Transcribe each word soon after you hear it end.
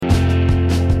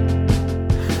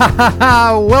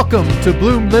Welcome to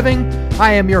Bloom Living.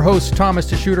 I am your host, Thomas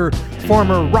DeShooter,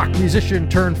 former rock musician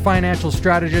turned financial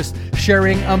strategist,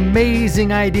 sharing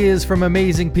amazing ideas from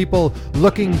amazing people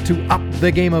looking to up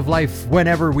the game of life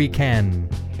whenever we can.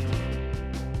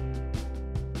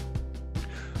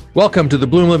 Welcome to the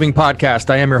Bloom Living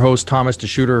Podcast. I am your host, Thomas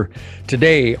DeShooter.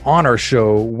 Today on our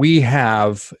show, we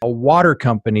have a water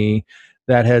company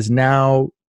that has now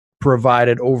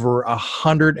provided over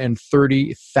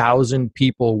 130,000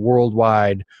 people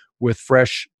worldwide with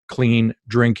fresh, clean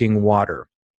drinking water.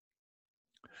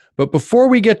 But before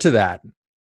we get to that,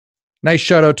 nice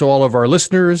shout out to all of our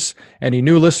listeners. Any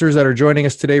new listeners that are joining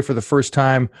us today for the first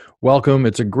time, welcome.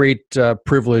 It's a great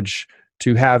privilege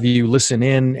to have you listen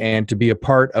in and to be a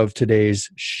part of today's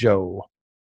show.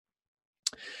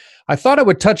 I thought I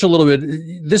would touch a little bit,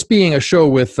 this being a show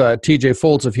with TJ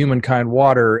Foltz of Humankind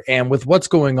Water, and with what's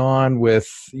going on with,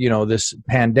 this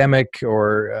pandemic,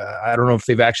 or I don't know if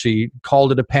they've actually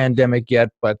called it a pandemic yet,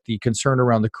 but the concern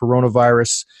around the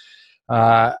coronavirus.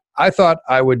 I thought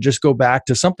I would just go back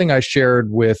to something I shared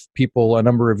with people a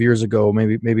number of years ago,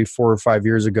 maybe 4 or 5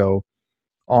 years ago,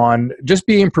 on just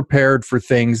being prepared for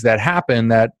things that happen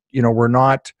that,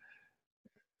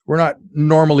 we're not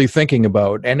normally thinking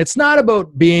about. And it's not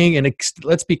about being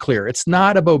let's be clear, it's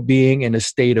not about being in a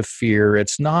state of fear.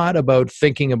 It's not about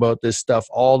thinking about this stuff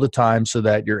all the time so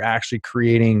that you're actually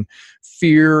creating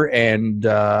fear and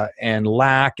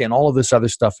lack and all of this other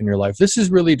stuff in your life. This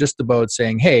is really just about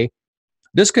saying, hey,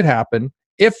 this could happen.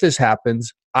 If this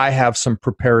happens, I have some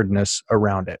preparedness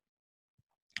around it.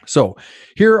 So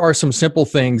here are some simple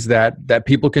things that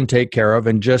people can take care of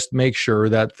and just make sure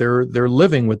that they're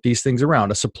living with these things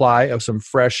around. A supply of some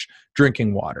fresh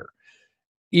drinking water,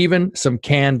 even some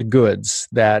canned goods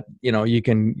that you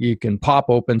can pop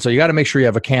open. So you got to make sure you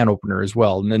have a can opener as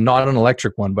well, and not an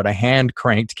electric one, but a hand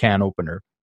cranked can opener.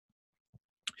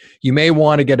 You may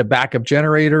want to get a backup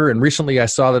generator. And recently I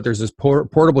saw that there's this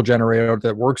portable generator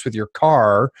that works with your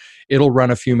car. It'll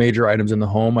run a few major items in the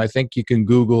home. I think you can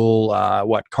Google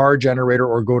car generator,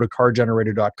 or go to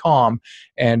cargenerator.com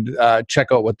and check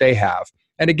out what they have.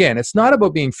 And again, it's not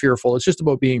about being fearful. It's just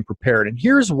about being prepared. And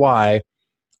here's why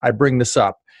I bring this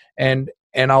up. And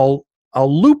I'll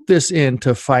loop this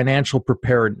into financial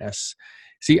preparedness.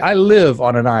 See, I live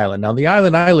on an island. Now, the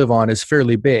island I live on is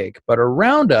fairly big, but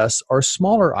around us are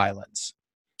smaller islands.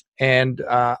 And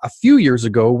a few years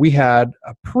ago, we had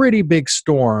a pretty big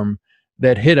storm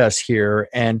that hit us here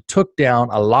and took down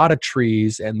a lot of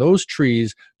trees, and those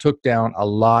trees took down a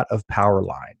lot of power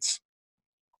lines.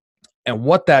 And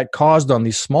what that caused on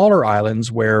these smaller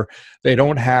islands, where they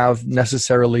don't have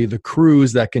necessarily the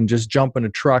crews that can just jump in a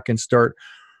truck and start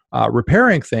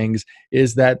repairing things,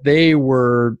 is that they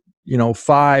were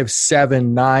 5,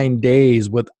 7, 9 days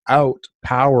without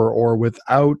power or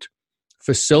without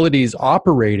facilities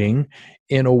operating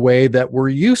in a way that we're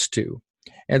used to.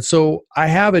 And so I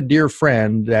have a dear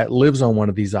friend that lives on one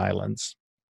of these islands.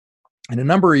 And a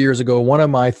number of years ago, one of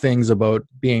my things about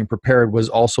being prepared was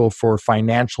also for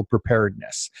financial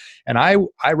preparedness. And I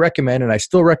recommend, and I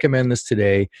still recommend this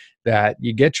today, that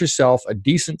you get yourself a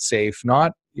decent safe,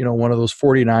 not one of those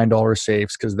 $49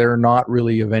 safes, because they're not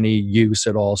really of any use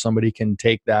at all. Somebody can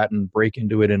take that and break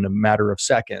into it in a matter of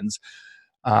seconds,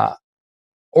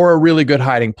 or a really good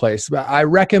hiding place. But I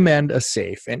recommend a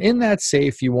safe. And in that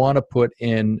safe, you want to put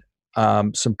in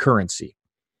some currency.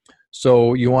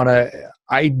 So you want to,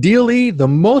 ideally, the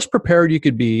most prepared you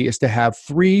could be is to have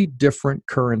 3 different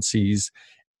currencies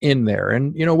in there.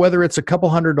 And, whether it's a couple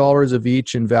 $100 of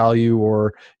each in value,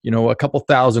 or, a couple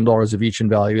 $1,000s of each in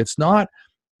value, it's not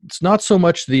so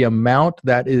much the amount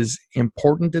that is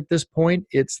important at this point.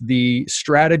 It's the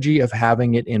strategy of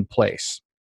having it in place.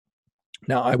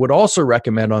 Now, I would also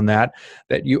recommend on that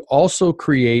you also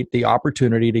create the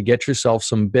opportunity to get yourself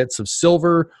some bits of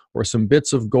silver or some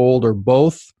bits of gold, or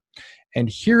both. And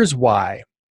here's why.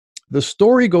 The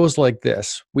story goes like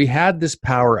this. We had this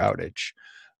power outage.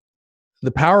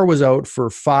 The power was out for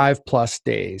 5+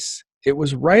 days. It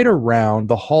was right around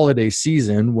the holiday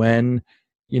season when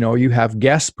you have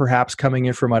guests perhaps coming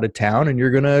in from out of town, and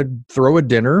you're going to throw a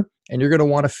dinner and you're going to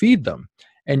want to feed them,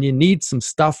 and you need some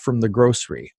stuff from the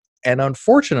grocery. And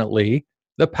unfortunately,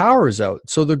 the power is out.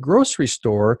 So the grocery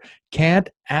store can't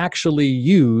actually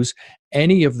use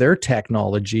any of their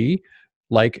technology,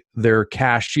 like their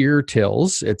cashier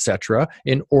tills, etc.,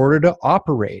 in order to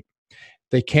operate.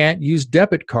 They can't use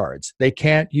debit cards. They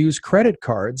can't use credit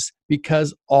cards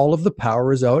because all of the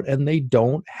power is out, and they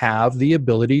don't have the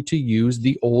ability to use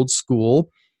the old school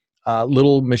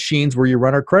little machines where you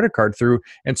run our credit card through.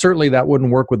 And certainly that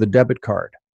wouldn't work with a debit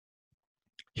card.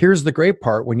 Here's the great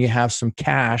part: when you have some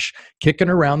cash kicking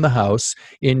around the house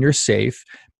in your safe,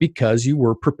 because you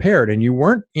were prepared and you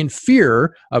weren't in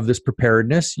fear of this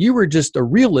preparedness. You were just a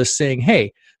realist saying,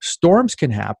 hey, storms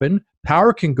can happen,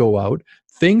 power can go out,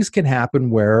 things can happen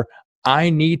where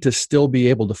I need to still be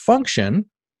able to function.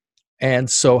 And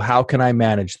so how can I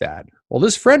manage that? Well,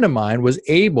 this friend of mine was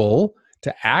able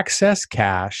to access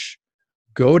cash,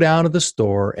 go down to the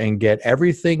store and get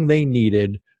everything they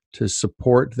needed to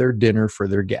support their dinner for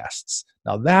their guests.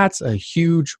 Now, that's a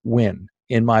huge win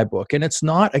in my book. And it's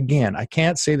not, again, I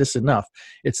can't say this enough,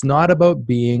 it's not about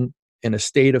being in a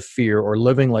state of fear or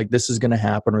living like this is going to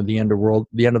happen or the end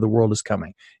of the world is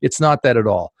coming. It's not that at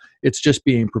all. It's just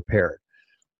being prepared.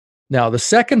 Now, the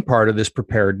second part of this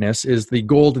preparedness is the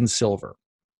gold and silver.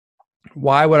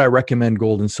 Why would I recommend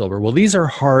gold and silver? Well, these are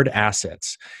hard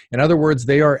assets. In other words,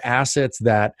 they are assets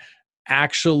that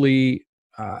actually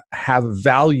have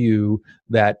value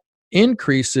that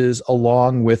increases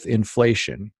along with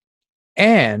inflation.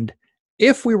 And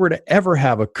if we were to ever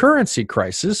have a currency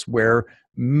crisis where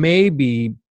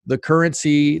maybe the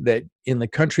currency that in the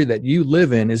country that you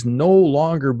live in is no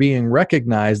longer being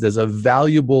recognized as a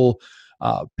valuable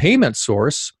payment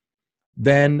source,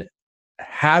 then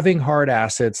having hard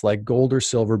assets like gold or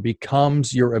silver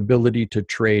becomes your ability to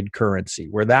trade currency,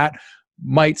 where that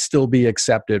might still be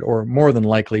accepted, or more than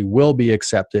likely will be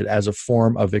accepted as a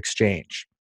form of exchange.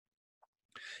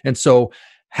 And so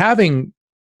having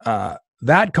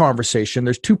that conversation,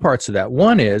 there's two parts to that.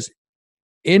 One is,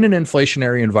 in an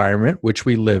inflationary environment, which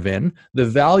we live in, the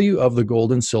value of the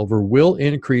gold and silver will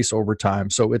increase over time.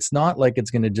 So it's not like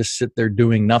it's going to just sit there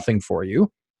doing nothing for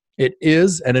you. It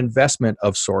is an investment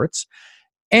of sorts,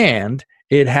 and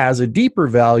it has a deeper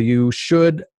value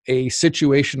should a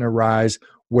situation arise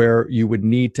where you would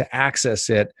need to access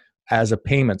it as a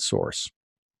payment source.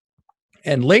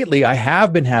 And lately, I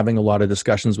have been having a lot of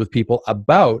discussions with people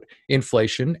about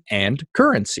inflation and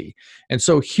currency. And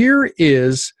so here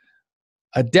is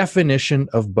a definition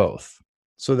of both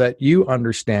so that you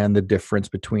understand the difference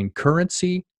between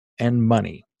currency and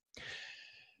money.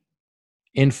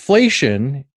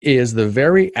 Inflation is the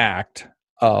very act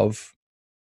of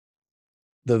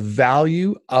the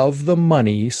value of the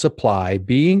money supply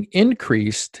being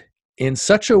increased in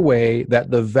such a way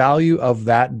that the value of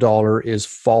that dollar is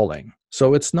falling.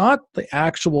 So it's not the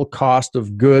actual cost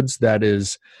of goods that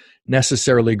is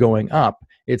necessarily going up.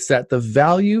 It's that the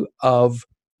value of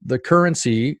the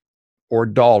currency or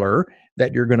dollar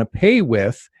that you're going to pay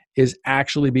with is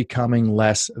actually becoming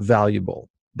less valuable.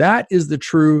 That is the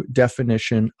true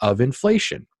definition of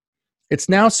inflation. It's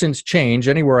now since changed.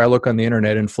 Anywhere I look on the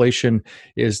internet, inflation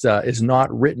is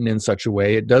not written in such a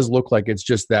way. It does look like it's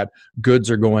just that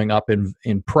goods are going up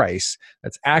in price.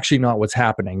 That's actually not what's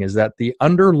happening, is that the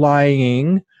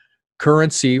underlying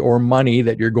currency or money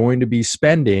that you're going to be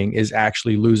spending is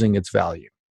actually losing its value.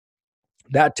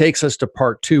 That takes us to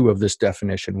part two of this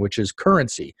definition, which is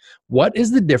currency. What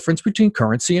is the difference between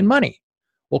currency and money?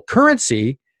 Well,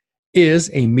 currency is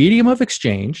a medium of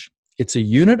exchange. It's a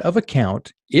unit of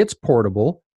account. It's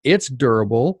portable. It's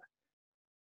durable.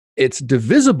 It's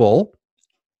divisible.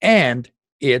 And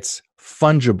it's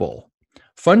fungible.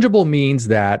 Fungible means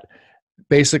that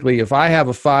basically if I have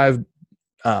a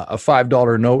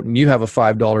 $5 note and you have a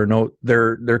 $5 note,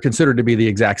 they're considered to be the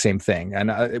exact same thing.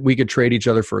 And we could trade each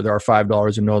other for our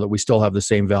 $5 and know that we still have the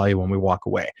same value when we walk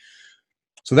away.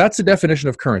 So that's the definition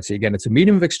of currency. Again, it's a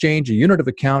medium of exchange, a unit of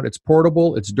account. It's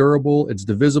portable, it's durable, it's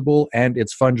divisible, and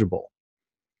it's fungible.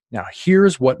 Now,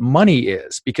 here's what money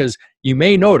is, because you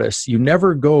may notice you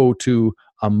never go to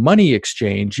a money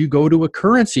exchange. You go to a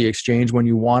currency exchange when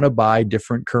you want to buy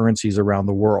different currencies around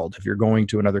the world. If you're going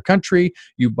to another country,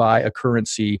 you buy a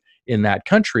currency in that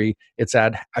country. It's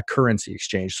at a currency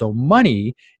exchange. So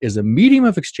money is a medium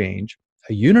of exchange,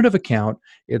 a unit of account.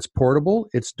 It's portable,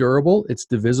 it's durable, it's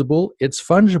divisible, it's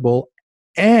fungible,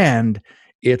 and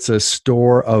it's a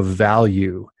store of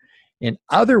value. In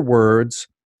other words,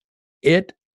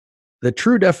 the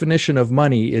true definition of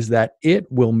money is that it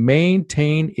will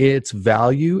maintain its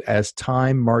value as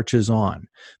time marches on.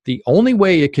 The only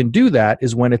way it can do that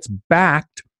is when it's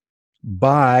backed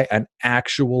by an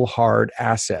actual hard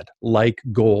asset like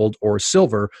gold or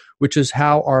silver, which is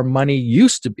how our money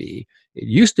used to be. It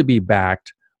used to be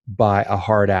backed by a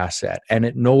hard asset, and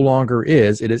it no longer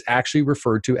is. It is actually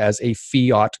referred to as a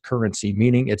fiat currency,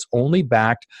 meaning it's only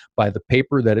backed by the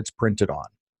paper that it's printed on.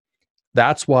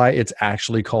 That's why it's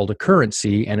actually called a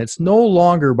currency, and it's no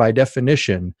longer, by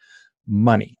definition,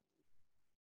 money.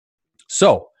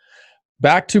 So,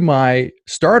 back to my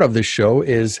start of this show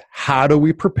is, how do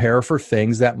we prepare for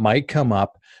things that might come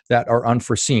up that are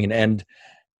unforeseen? And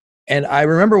And I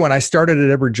remember when I started at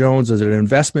Edward Jones as an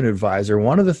investment advisor,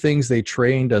 one of the things they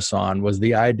trained us on was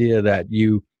the idea that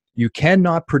you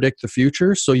cannot predict the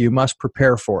future, so you must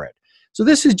prepare for it. So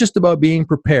this is just about being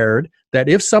prepared that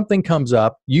if something comes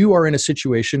up, you are in a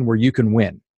situation where you can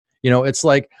win. It's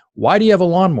like, why do you have a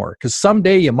lawnmower? Because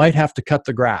someday you might have to cut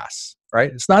the grass,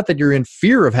 right? It's not that you're in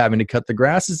fear of having to cut the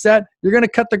grass. It's that you're going to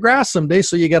cut the grass someday,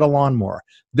 so you get a lawnmower.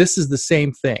 This is the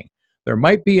same thing. There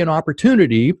might be an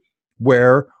opportunity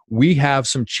where we have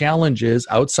some challenges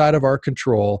outside of our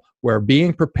control, where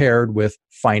being prepared with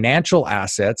financial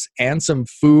assets and some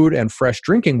food and fresh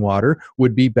drinking water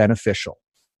would be beneficial.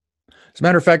 As a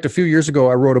matter of fact, a few years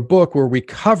ago, I wrote a book where we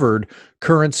covered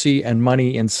currency and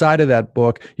money inside of that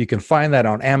book. You can find that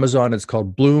on Amazon. It's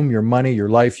called Bloom Your Money, Your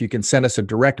Life. You can send us a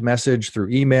direct message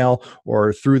through email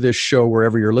or through this show,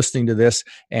 wherever you're listening to this,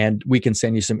 and we can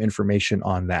send you some information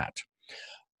on that.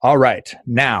 All right,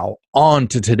 now on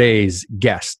to today's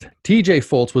guest. TJ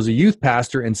Foltz was a youth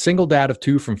pastor and single dad of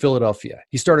two from Philadelphia.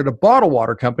 He started a bottled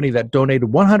water company that donated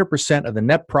 100% of the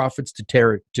net profits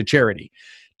to charity.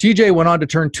 TJ went on to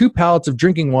turn 2 pallets of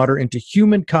drinking water into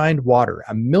Humankind Water,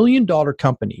 $1 million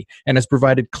company, and has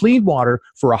provided clean water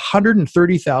for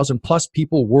 130,000 plus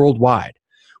people worldwide.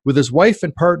 With his wife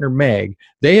and partner Meg,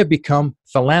 they have become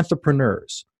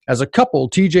philanthropreneurs. As a couple,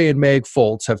 TJ and Meg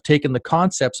Foltz have taken the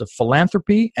concepts of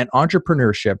philanthropy and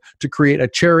entrepreneurship to create a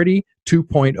charity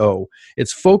 2.0.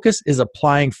 Its focus is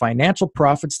applying financial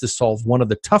profits to solve one of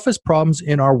the toughest problems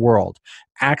in our world: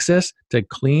 access to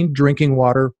clean drinking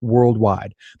water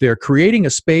worldwide. They are creating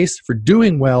a space for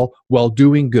doing well while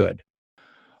doing good.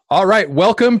 All right,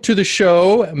 welcome to the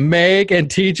show, Meg and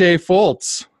TJ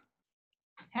Foltz.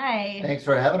 Hey. Thanks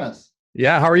for having us.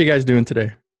 Yeah, how are you guys doing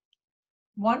today?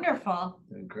 Wonderful.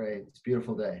 Doing great. It's a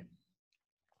beautiful day.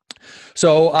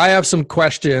 So I have some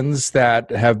questions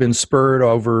that have been spurred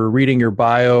over reading your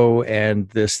bio and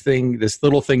this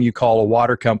little thing you call a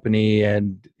water company,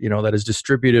 and that has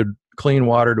distributed clean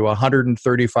water to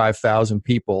 135,000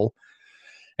 people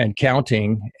and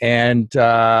counting. And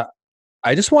I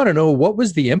just want to know, what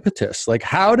was the impetus? Like,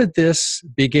 how did this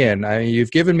begin? I mean,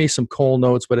 you've given me some coal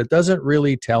notes, but it doesn't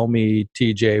really tell me,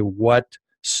 TJ, what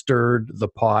stirred the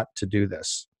pot to do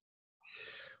this.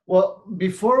 Well,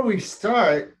 before we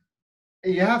start,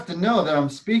 you have to know that I'm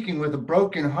speaking with a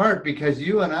broken heart, because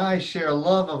you and I share a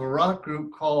love of a rock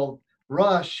group called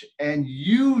Rush, and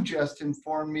you just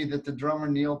informed me that the drummer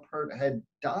Neil Peart had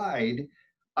died.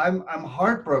 I'm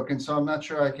heartbroken, so I'm not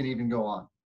sure I can even go on.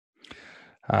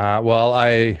 Well,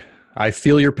 I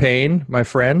feel your pain, my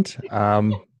friend.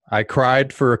 I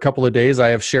cried for a couple of days. I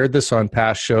have shared this on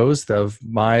past shows of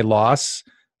my loss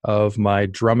of my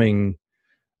drumming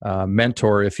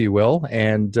mentor, if you will.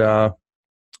 And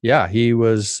he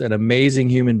was an amazing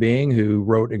human being who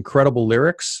wrote incredible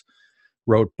lyrics,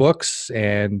 wrote books,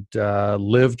 and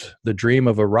lived the dream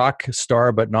of a rock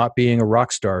star, but not being a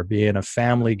rock star, being a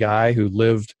family guy who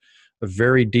lived a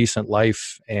very decent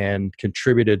life and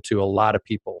contributed to a lot of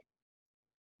people.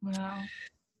 Wow.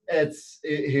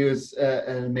 He was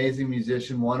an amazing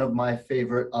musician, one of my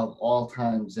favorite of all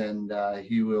times, and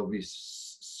he will be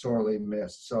sorely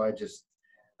missed. So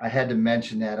I had to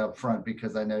mention that up front,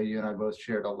 because I know you and I both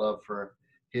shared a love for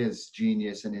his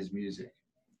genius and his music.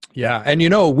 Yeah, and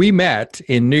we met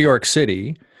in New York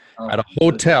City at a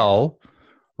hotel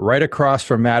right across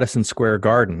from Madison Square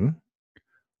Garden,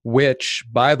 which,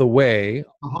 by the way...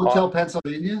 Hotel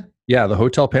Pennsylvania? Yeah, the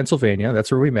Hotel Pennsylvania.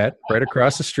 That's where we met, right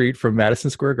across the street from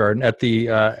Madison Square Garden at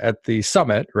the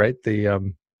summit, right?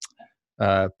 The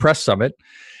press summit.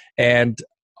 And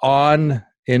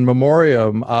in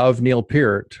memoriam of Neil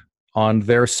Peart, on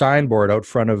their signboard out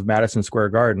front of Madison Square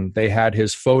Garden, they had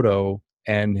his photo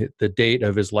and the date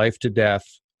of his life to death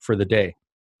for the day.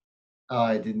 Oh,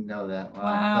 I didn't know that.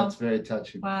 Wow. That's very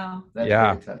touching. Wow. That's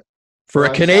very touching. For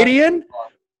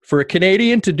a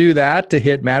Canadian to do that, to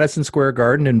hit Madison Square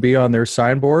Garden and be on their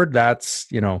signboard, that's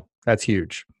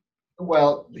huge.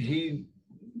 Well,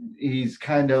 he's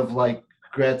kind of like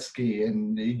Gretzky,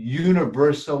 and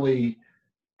universally,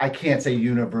 I can't say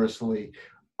universally,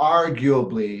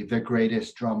 arguably the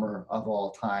greatest drummer of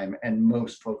all time, and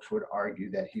most folks would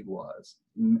argue that he was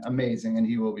amazing, and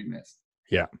he will be missed.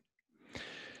 Yeah.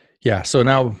 So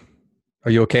now,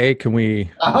 are you okay? Can we?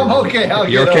 I'm okay.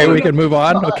 You're okay? We can move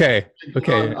on. Okay.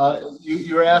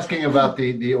 You were asking about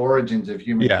the origins of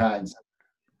humankind.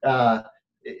 Yeah.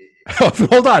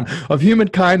 Hold on. Of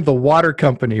Humankind, the water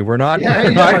company. We're not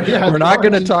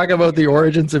going to talk about the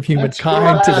origins of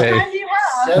humankind today.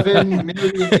 7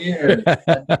 million years.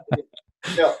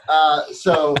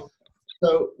 So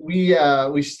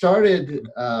we started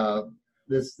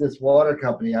this water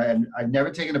company. I've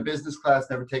never taken a business class,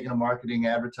 never taken a marketing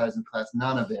advertising class,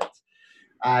 none of it.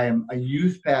 I'm a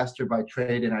youth pastor by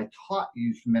trade, and I taught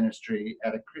youth ministry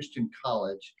at a Christian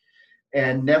college,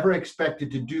 and never expected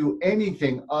to do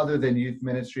anything other than youth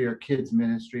ministry or kids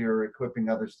ministry or equipping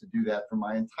others to do that for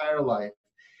my entire life,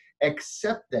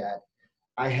 except that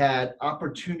I had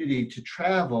opportunity to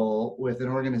travel with an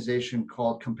organization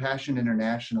called Compassion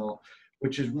International,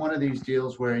 which is one of these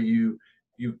deals where you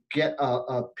get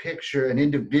a picture, an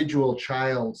individual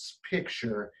child's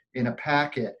picture in a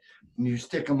packet, and you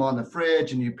stick them on the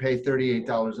fridge, and you pay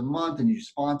 $38 a month, and you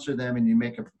sponsor them, and you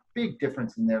make a big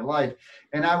difference in their life.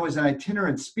 And I was an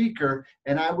itinerant speaker,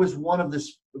 and I was one of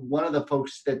the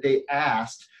folks that they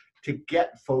asked to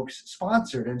get folks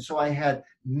sponsored. And so I had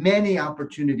many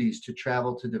opportunities to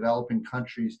travel to developing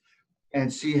countries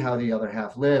and see how the other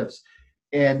half lives.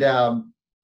 And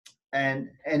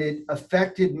it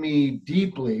affected me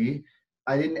deeply.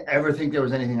 I didn't ever think there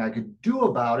was anything I could do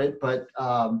about it, but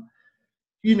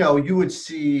you would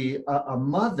see a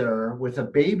mother with a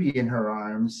baby in her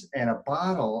arms and a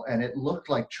bottle, and it looked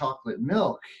like chocolate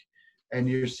milk. And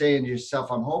you're saying to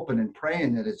yourself, I'm hoping and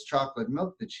praying that it's chocolate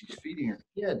milk that she's feeding her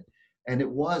kid. And it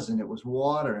was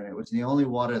water, and it was the only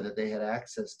water that they had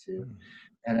access to.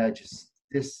 And I just,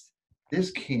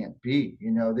 this can't be,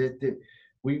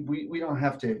 we don't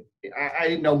have to, I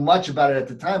didn't know much about it at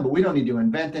the time, but we don't need to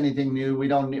invent anything new. We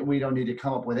don't need to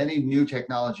come up with any new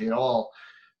technology at all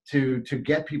to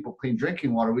get people clean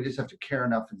drinking water. We just have to care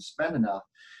enough and spend enough.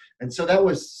 And so that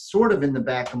was sort of in the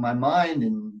back of my mind.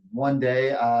 And one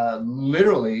day,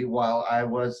 literally while I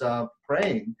was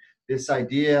praying, this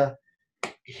idea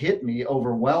hit me,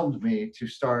 overwhelmed me to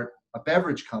start a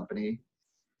beverage company,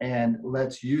 and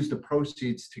let's use the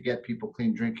proceeds to get people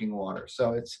clean drinking water.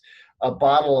 So it's a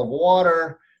bottle of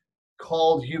water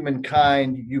called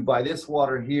Humankind. You buy this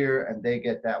water here, and they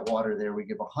get that water there. We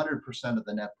give 100% of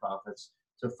the net profits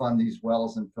to fund these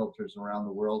wells and filters around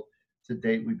the world. To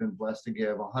date, we've been blessed to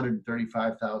give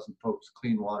 135,000 folks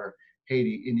clean water: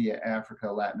 Haiti, India,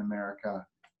 Africa, Latin America,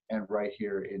 and right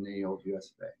here in the old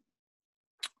US of A.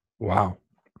 Wow.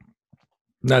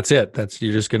 That's it.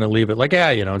 You're just going to leave it like,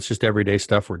 it's just everyday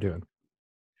stuff we're doing.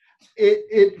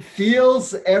 It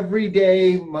feels every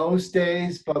day most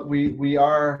days, but we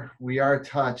are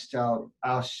touched.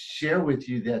 I'll share with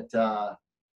you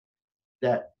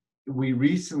that we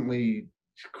recently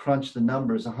crunched the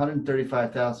numbers.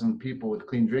 135,000 people with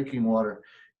clean drinking water.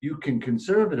 You can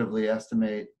conservatively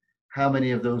estimate how many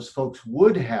of those folks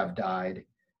would have died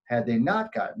had they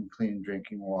not gotten clean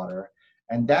drinking water.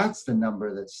 And that's the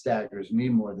number that staggers me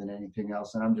more than anything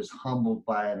else. And I'm just humbled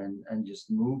by it and just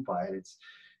moved by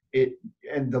it.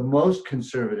 And the most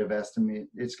conservative estimate,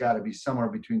 it's got to be somewhere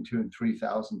between 2,000 and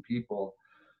 3,000 people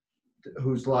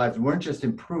whose lives weren't just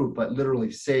improved, but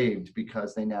literally saved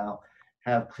because they now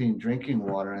have clean drinking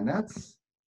water. And that's,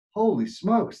 holy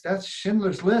smokes, that's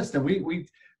Schindler's List. And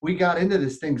we got into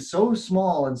this thing so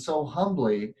small and so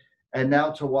humbly, and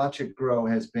now to watch it grow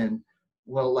has been,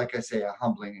 well, like I say, a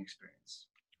humbling experience.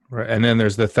 Right. And then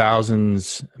there's the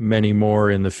thousands, many more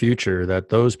in the future that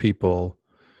those people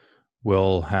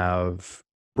will have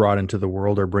brought into the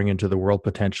world or bring into the world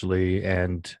potentially,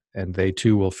 and they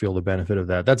too will feel the benefit of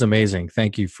that. That's amazing.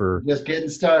 Thank you for just getting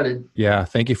started. Yeah,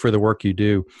 thank you for the work you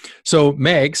do. So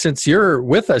Meg, since you're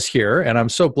with us here, and I'm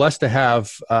so blessed to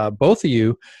have both of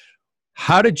you,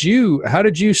 how did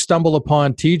you stumble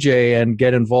upon TJ and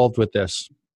get involved with this?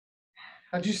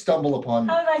 How'd you stumble upon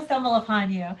me? How did I stumble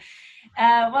upon you?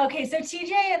 Okay, so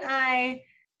TJ and I,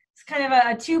 it's kind of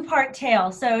a two-part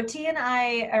tale. So T and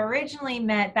I originally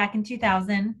met back in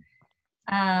 2000.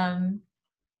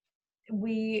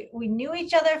 We knew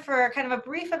each other for kind of a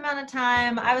brief amount of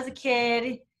time. I was a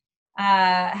kid,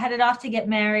 headed off to get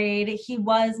married. He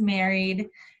was married.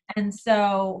 And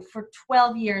so for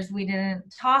 12 years, we didn't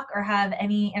talk or have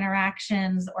any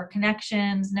interactions or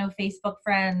connections, no Facebook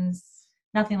friends,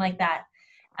 nothing like that.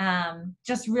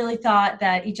 Just really thought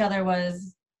that each other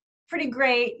was pretty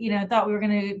great, thought we were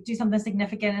going to do something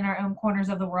significant in our own corners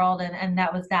of the world. And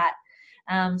that was that.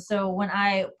 So when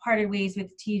I parted ways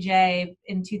with TJ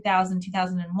in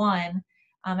 2001,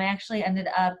 I actually ended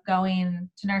up going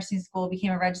to nursing school,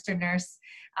 became a registered nurse,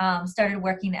 started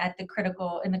working in the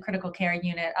critical care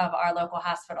unit of our local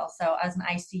hospital. So I was an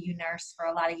ICU nurse for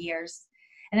a lot of years.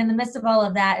 And in the midst of all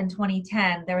of that, in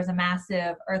 2010, there was a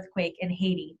massive earthquake in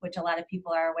Haiti, which a lot of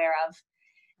people are aware of.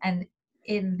 And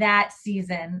in that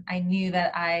season, I knew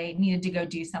that I needed to go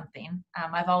do something.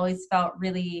 I've always felt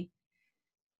really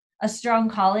a strong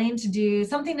calling to do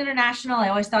something international. I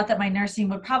always thought that my nursing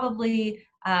would probably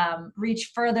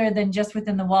reach further than just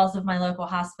within the walls of my local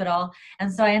hospital.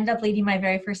 And so I ended up leading my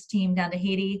very first team down to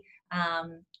Haiti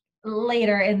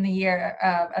later in the year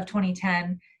of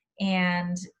 2010.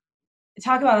 And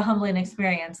talk about a humbling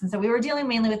experience. And so we were dealing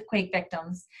mainly with quake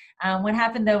victims. What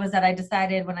happened though was that I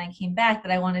decided when I came back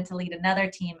that I wanted to lead another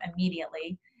team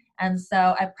immediately. And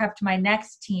so I prepped my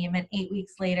next team, and 8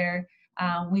 weeks later,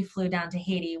 we flew down to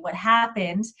Haiti. What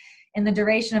happened in the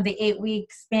duration of the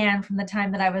 8-week span from the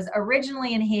time that I was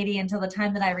originally in Haiti until the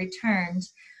time that I returned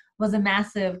was a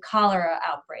massive cholera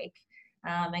outbreak.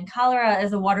 And cholera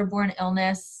is a waterborne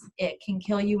illness. It can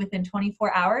kill you within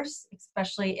 24 hours,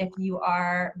 especially if you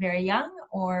are very young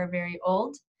or very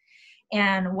old.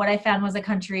 And what I found was a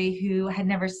country who had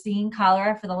never seen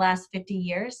cholera for the last 50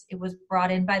 years. It was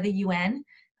brought in by the UN.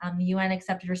 The UN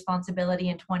accepted responsibility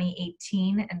in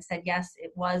 2018 and said, yes,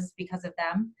 it was because of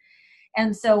them.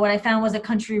 And so what I found was a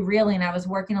country reeling. I was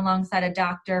working alongside a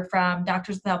doctor from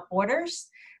Doctors Without Borders,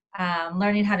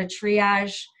 learning how to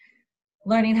triage,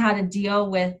 learning how to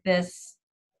deal with this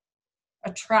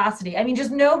atrocity. I mean, just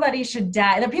nobody should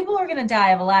die. The people who are going to die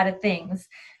of a lot of things.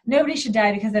 Nobody should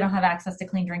die because they don't have access to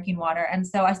clean drinking water. And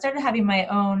so I started having my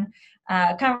own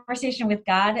conversation with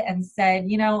God and said,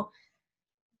 you know,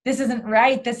 this isn't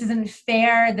right. This isn't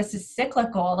fair. This is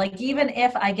cyclical. Like, even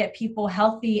if I get people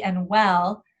healthy and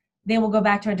well, they will go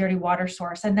back to a dirty water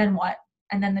source. And then what?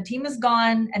 And then the team is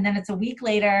gone. And then it's a week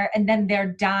later. And then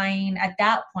they're dying at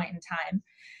that point in time.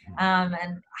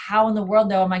 And how in the world,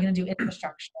 though, am I going to do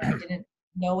infrastructure? I didn't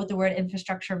know what the word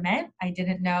infrastructure meant. I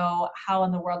didn't know how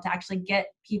in the world to actually get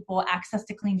people access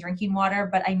to clean drinking water.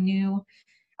 But I knew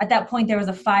at that point there was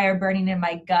a fire burning in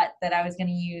my gut that I was going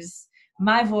to use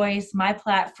my voice, my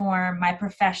platform, my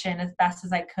profession as best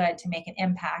as I could to make an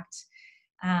impact.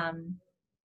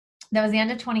 That was the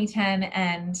end of 2010.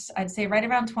 And I'd say right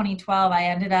around 2012,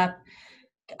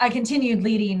 I continued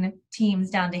leading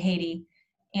teams down to Haiti.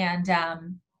 And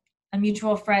a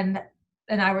mutual friend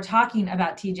and I were talking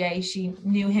about TJ. She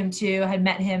knew him too, had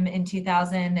met him in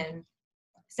 2000 and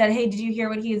said, hey, did you hear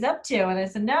what he's up to? And I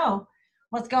said, no.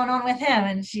 What's going on with him?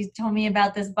 And she told me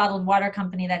about this bottled water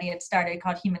company that he had started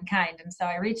called Humankind. And so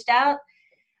I reached out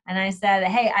and I said,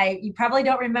 hey, you probably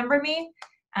don't remember me,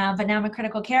 but now I'm a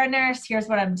critical care nurse. Here's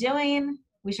what I'm doing.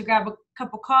 We should grab a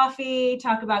cup of coffee,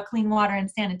 talk about clean water and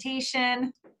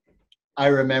sanitation. I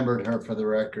remembered her, for the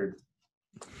record.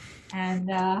 And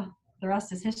the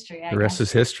rest is history. The rest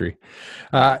is history.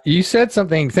 You said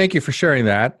something, thank you for sharing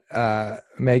that,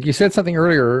 Meg. You said something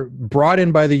earlier, brought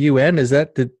in by the UN. Is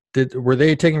that, were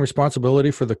they taking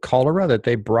responsibility for the cholera that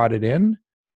they brought it in?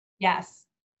 Yes.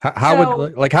 How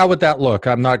would that look?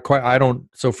 I'm not quite,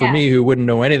 so for me who wouldn't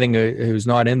know anything, who's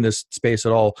not in this space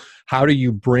at all, how do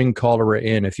you bring cholera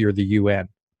in if you're the UN?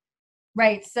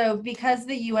 Right. So because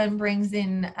the UN brings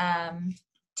in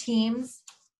teams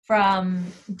from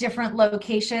different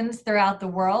locations throughout the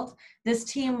world, this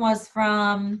team was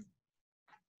from,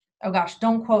 oh gosh,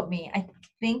 don't quote me. I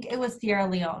think it was Sierra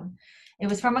Leone. It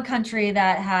was from a country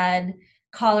that had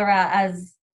cholera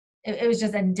as, it was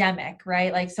just endemic,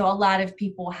 right? Like, so a lot of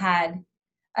people had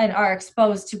and are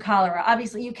exposed to cholera.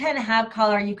 Obviously, you can have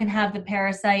cholera, you can have the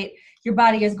parasite. Your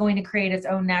body is going to create its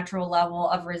own natural level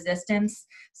of resistance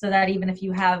so that even if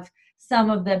you have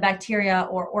some of the bacteria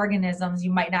or organisms,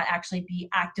 you might not actually be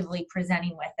actively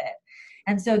presenting with it.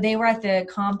 And so they were at the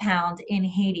compound in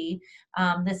Haiti.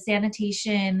 The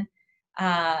sanitation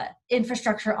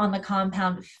infrastructure on the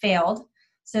compound failed,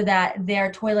 so that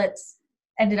their toilets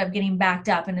ended up getting backed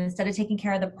up. And instead of taking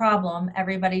care of the problem,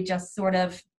 everybody just sort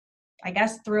of, I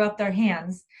guess, threw up their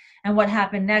hands. And what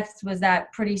happened next was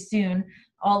that pretty soon,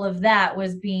 all of that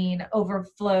was being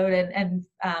overflowed and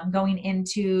going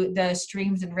into the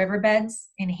streams and riverbeds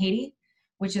in Haiti,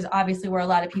 which is obviously where a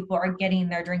lot of people are getting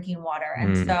their drinking water.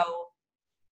 And so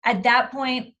at that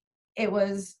point, it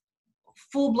was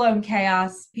full-blown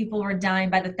chaos. People were dying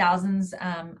by the thousands.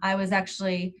 I was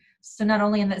actually, so not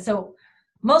only in that, so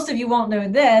most of you won't know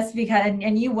this because,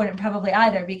 and you wouldn't probably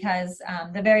either, because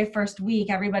the very first week,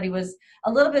 everybody was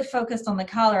a little bit focused on the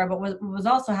cholera, but what was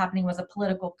also happening was a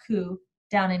political coup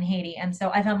down in Haiti. And so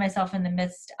I found myself in the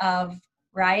midst of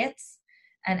riots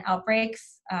and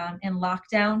outbreaks in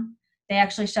lockdown. They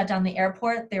actually shut down the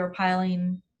airport. They were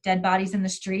piling dead bodies in the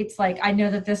streets. Like, I know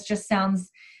that this just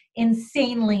sounds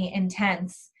insanely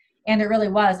intense. And it really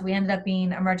was. We ended up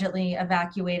being emergently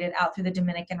evacuated out through the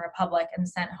Dominican Republic and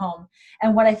sent home.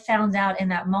 And what I found out in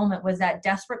that moment was that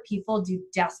desperate people do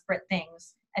desperate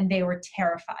things, and they were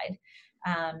terrified.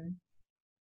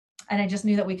 And I just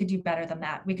knew that we could do better than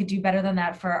that. We could do better than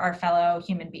that for our fellow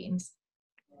human beings.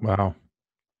 Wow.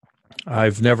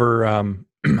 I've never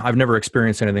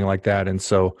experienced anything like that. And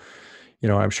so,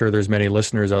 I'm sure there's many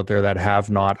listeners out there that have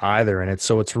not either. And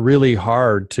it's really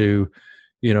hard to,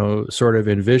 sort of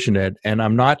envision it. And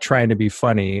I'm not trying to be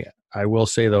funny. I will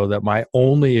say though, that my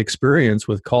only experience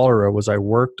with cholera was I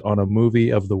worked on a movie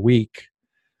of the week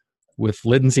with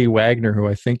Lindsay Wagner, who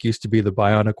I think used to be the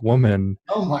Bionic Woman.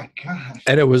 Oh my gosh.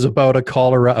 And it was about a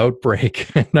cholera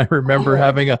outbreak. And I remember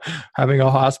having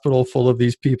a hospital full of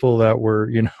these people that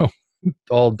were,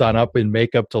 all done up in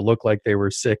makeup to look like they were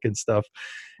sick and stuff.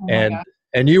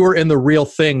 And you were in the real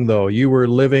thing though. You were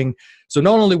living. So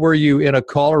not only were you in a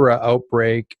cholera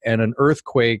outbreak and an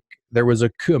earthquake, there was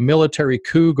a military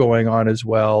coup going on as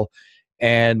well.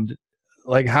 And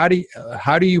like, how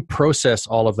do you process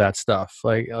all of that stuff?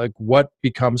 Like what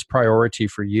becomes priority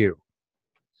for you?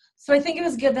 So I think it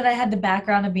was good that I had the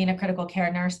background of being a critical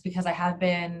care nurse, because I have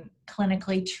been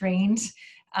clinically trained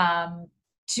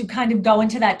to kind of go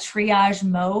into that triage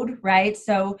mode, right?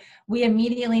 So we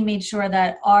immediately made sure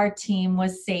that our team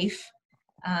was safe,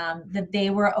 that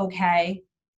they were okay.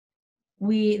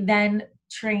 We then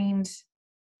trained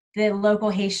the local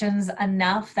Haitians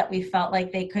enough that we felt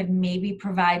like they could maybe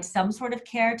provide some sort of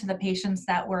care to the patients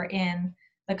that were in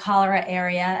the cholera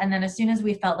area. And then as soon as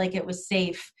we felt like it was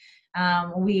safe,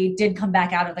 we did come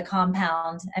back out of the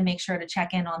compound and make sure to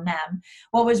check in on them.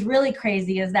 What was really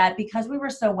crazy is that because we were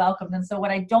so welcomed, and so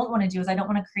what I don't want to do is I don't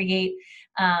want to create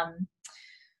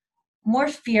more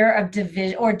fear of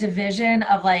division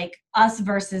of like us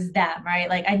versus them, right?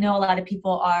 Like I know a lot of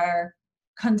people are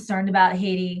concerned about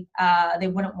Haiti. They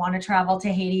wouldn't want to travel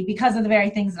to Haiti because of the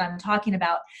very things that I'm talking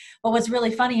about. But what's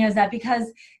really funny is that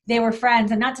because they were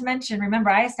friends, and not to mention, remember,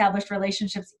 I established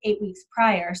relationships 8 weeks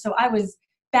prior. So I was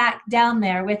back down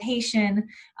there with Haitian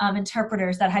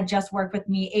interpreters that had just worked with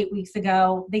me 8 weeks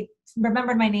ago. They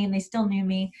remembered my name. They still knew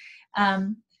me.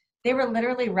 They were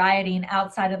literally rioting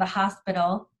outside of the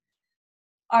hospital.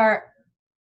 Our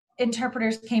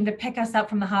interpreters came to pick us up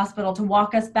from the hospital to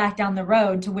walk us back down the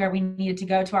road to where we needed to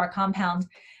go to our compound.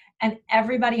 And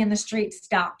everybody in the street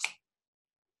stopped.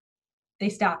 They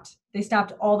stopped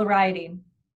all the rioting,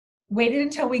 waited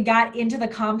until we got into the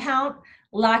compound,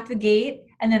 locked the gate,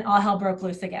 and then all hell broke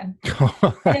loose again.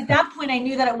 And at that point, I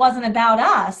knew that it wasn't about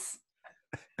us.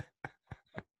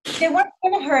 They weren't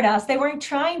going to hurt us. They weren't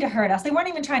trying to hurt us. They weren't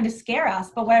even trying to scare us.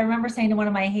 But what I remember saying to one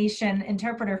of my Haitian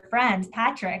interpreter friends,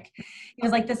 Patrick, he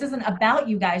was like, this isn't about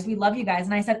you guys. We love you guys.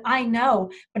 And I said, I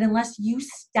know, but unless you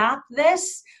stop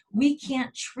this, we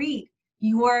can't treat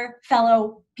your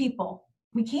fellow people.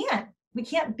 We can't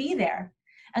be there.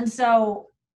 And so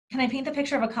can I paint the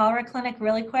picture of a cholera clinic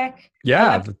really quick?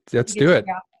 Yeah, let's do it.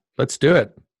 Let's do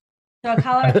it. So a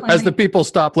cholera clinic. As the people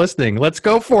stop listening, let's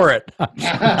go for it. Come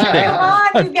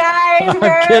on, you guys.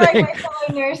 We're like my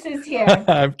fellow nurses here.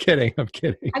 I'm kidding. I'm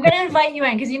going to invite you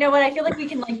in because you know what? I feel like we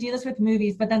can like do this with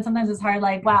movies, but then sometimes it's hard.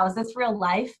 Like, wow, is this real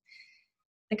life?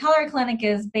 The cholera clinic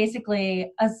is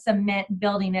basically a cement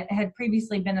building. It had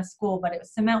previously been a school, but it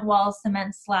was cement walls,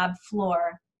 cement slab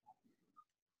floor.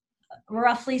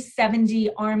 Roughly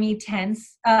 70 Army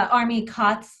tents, Army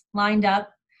cots lined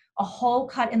up, a hole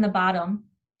cut in the bottom.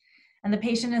 And the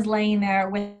patient is laying there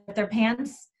with their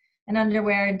pants and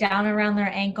underwear down around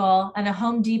their ankle, and a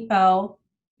Home Depot.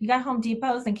 You got Home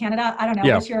Depots in Canada? I don't know.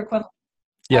 Yeah. What's your equivalent?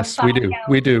 Yes, we do.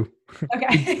 We do.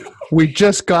 Okay. We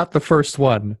just got the first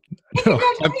one. No,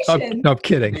 Congratulations. I'm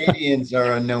kidding. Canadians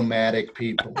are a nomadic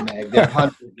people, Meg. They're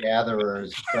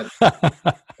hunter-gatherers. But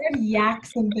They're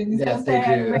yaks and things. Yes, they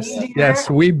do. Reindeer. Yes,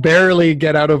 we barely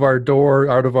get out of our door,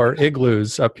 out of our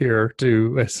igloos up here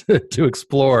to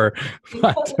explore.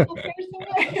 But,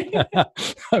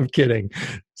 I'm kidding.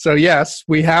 So yes,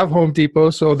 we have Home Depot.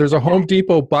 So there's a Home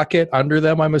Depot bucket under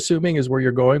them, I'm assuming, is where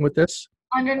you're going with this?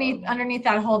 Underneath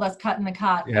that hole that's cut in the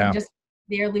cot. Yeah. And just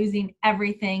they're losing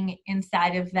everything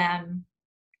inside of them.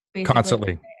 Basically.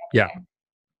 Constantly. Yeah.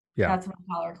 Yeah. That's what a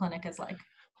cholera clinic is like.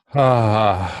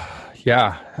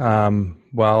 Yeah. I'm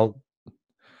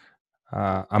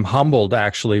humbled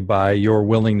actually by your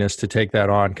willingness to take that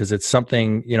on, because it's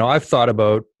something, I've thought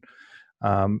about.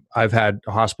 I've had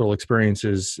hospital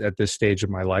experiences at this stage of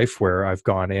my life where I've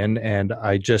gone in, and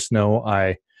I just know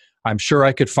I'm sure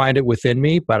I could find it within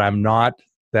me, but I'm not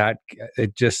that.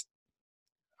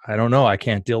 I don't know. I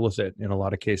can't deal with it in a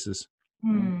lot of cases.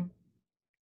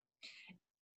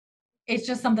 It's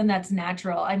just something that's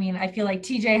natural. I mean, I feel like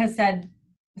TJ has said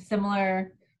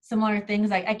similar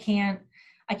things. Like I can't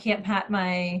pat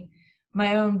my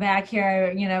own back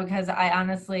here, because I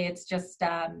honestly, it's just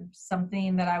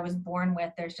something that I was born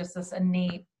with. There's just this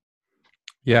innate.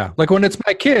 Yeah. Like when it's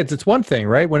my kids, it's one thing,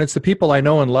 right? When it's the people I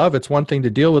know and love, it's one thing to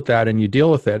deal with that, and you deal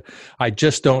with it. I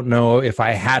just don't know if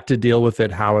I had to deal with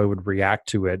it, how I would react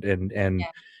to it. And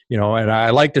and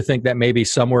I like to think that maybe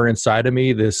somewhere inside of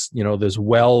me, this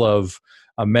well of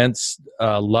immense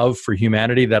love for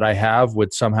humanity that I have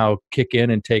would somehow kick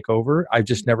in and take over. I've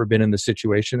just never been in the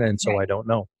situation, and so I don't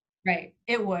know. Right.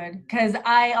 It would, because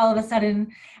I all of a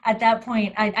sudden at that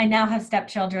point, I now have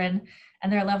stepchildren,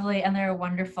 and they're lovely and they're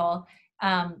wonderful.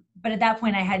 But at that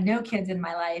point I had no kids in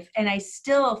my life, and I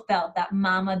still felt that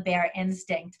mama bear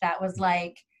instinct that was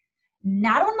like,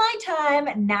 not on my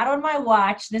time, not on my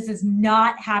watch. This is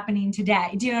not happening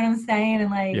today. Do you know what I'm saying? And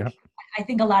like, I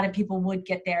think a lot of people would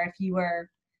get there if you were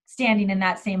standing in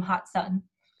that same hot sun.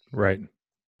 Right.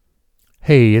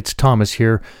 Hey, it's Thomas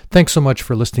here. Thanks so much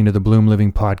for listening to the Bloom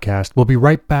Living Podcast. We'll be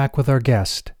right back with our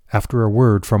guest after a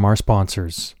word from our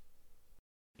sponsors.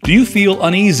 Do you feel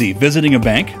uneasy visiting a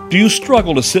bank? Do you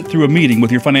struggle to sit through a meeting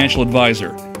with your financial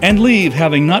advisor and leave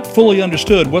having not fully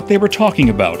understood what they were talking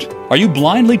about? Are you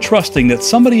blindly trusting that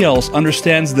somebody else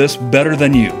understands this better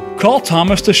than you? Call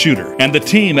Thomas DeShooter and the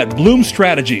team at Bloom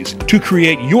Strategies to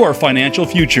create your financial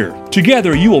future.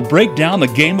 Together, you will break down the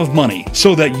game of money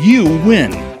so that you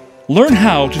win. Learn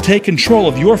how to take control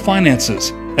of your finances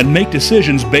and make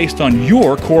decisions based on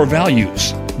your core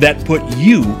values that put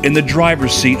you in the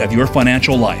driver's seat of your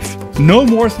financial life. No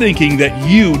more thinking that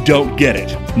you don't get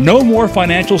it. No more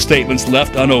financial statements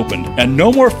left unopened, and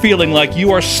no more feeling like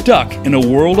you are stuck in a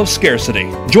world of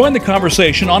scarcity. Join the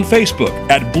conversation on Facebook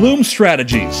at Bloom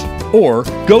Strategies, or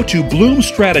go to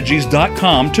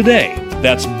bloomstrategies.com today.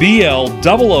 That's BLOOM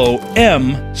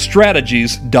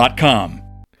strategies.com.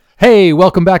 Hey,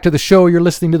 welcome back to the show. You're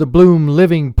listening to the Bloom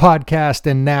Living Podcast,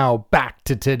 and now back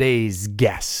to today's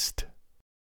guest.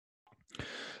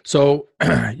 So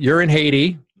you're in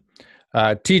Haiti.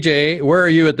 TJ, where are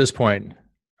you at this point?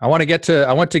 I want to get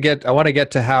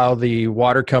to how the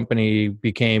water company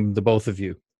became the both of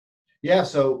you. Yeah,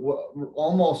 so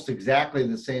almost exactly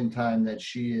the same time that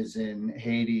she is in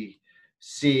Haiti,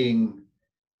 seeing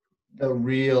the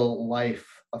real life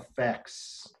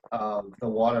effects of the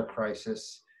water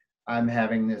crisis, I'm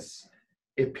having this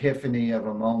epiphany of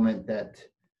a moment that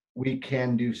we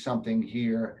can do something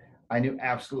here. I knew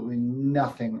absolutely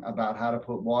nothing about how to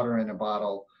put water in a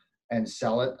bottle and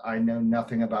sell it. I know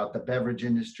nothing about the beverage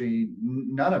industry,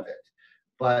 none of it.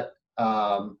 But,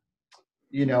 I'd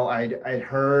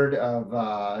heard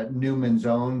of Newman's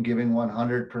Own giving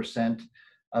 100%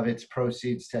 of its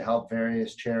proceeds to help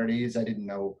various charities. I didn't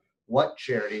know what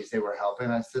charities they were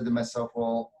helping. I said to myself,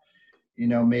 well,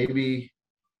 maybe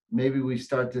we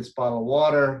start this bottled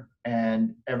water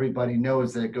and everybody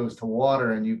knows that it goes to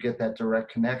water and you get that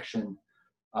direct connection.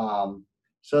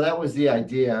 So that was the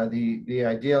idea. The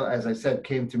idea, as I said,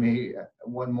 came to me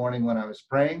one morning when I was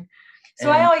praying.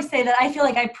 So I always say that I feel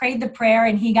like I prayed the prayer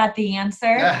and he got the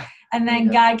answer. And then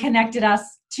God connected us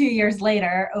 2 years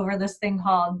later over this thing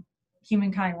called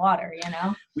Humankind Water,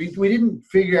 We didn't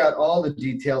figure out all the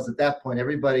details at that point.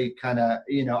 Everybody kind of,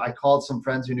 I called some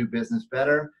friends who knew business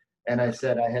better. And I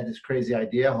said I had this crazy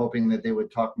idea, hoping that they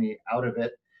would talk me out of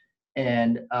it.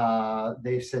 And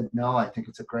they said, no, I think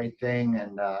it's a great thing.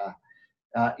 And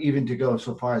even to go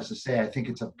so far as to say, I think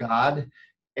it's of God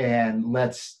and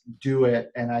let's do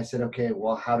it. And I said, okay,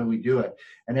 well, how do we do it?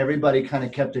 And everybody kind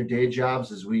of kept their day jobs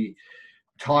as we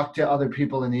talked to other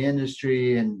people in the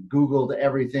industry and Googled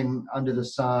everything under the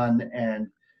sun and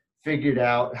figured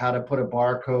out how to put a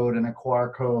barcode and a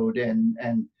QR code and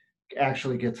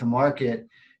actually get to market.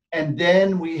 And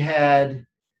then we had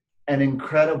an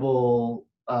incredible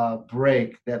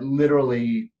break that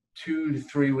literally 2 to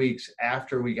 3 weeks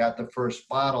after we got the first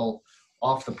bottle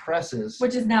off the presses.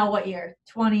 Which is now what year?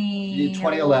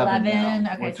 2011.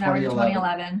 Okay, so now we're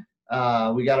 2011.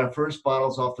 We got our first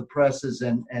bottles off the presses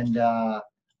and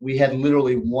we had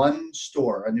literally one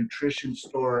store, a nutrition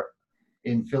store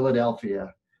in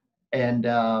Philadelphia. And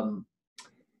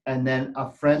then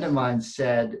a friend of mine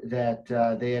said that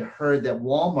they had heard that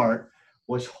Walmart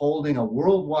was holding a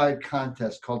worldwide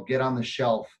contest called Get on the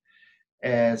Shelf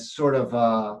as sort of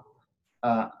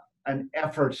an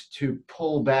effort to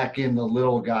pull back in the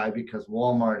little guy, because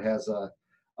Walmart has a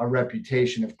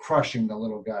reputation of crushing the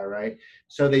little guy, right?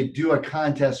 So they do a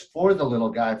contest for the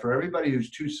little guy, for everybody who's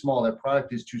too small, their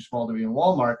product is too small to be in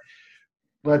Walmart.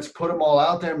 Let's put them all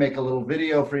out there, make a little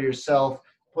video for yourself,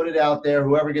 put it out there.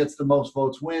 Whoever gets the most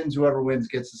votes wins. Whoever wins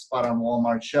gets a spot on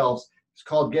Walmart shelves. It's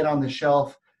called Get on the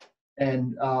Shelf.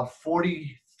 And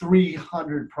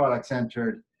 4,300 products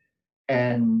entered.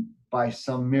 And by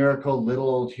some miracle, little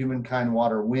old Humankind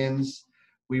Water wins.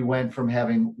 We went from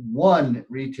having one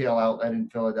retail outlet in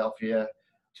Philadelphia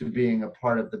to being a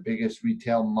part of the biggest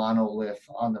retail monolith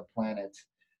on the planet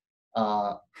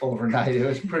overnight. It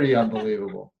was pretty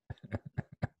unbelievable.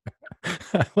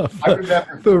 I love I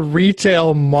remember the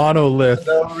retail monolith.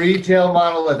 the retail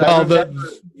monolith. Well,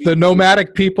 the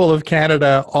nomadic people of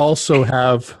Canada also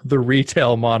have the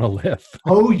retail monolith.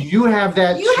 Oh, you have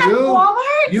that You too? have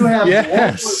Walmart? You have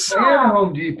Yes. Walmart and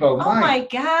Home Depot. Oh my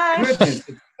gosh. Goodness,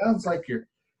 it sounds like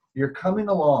you're coming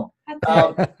along.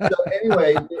 That's So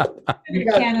anyway, we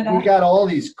Canada. got all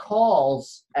these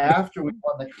calls after we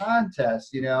won the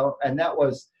contest, and that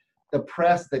was the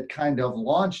press that kind of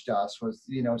launched us. Was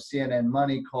CNN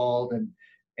Money called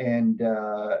and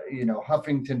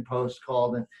Huffington Post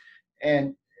called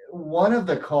and one of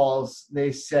the calls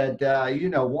they said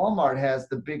Walmart has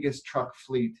the biggest truck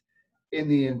fleet in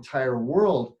the entire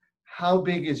world. How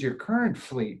big is your current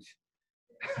fleet?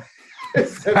 My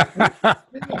fleet's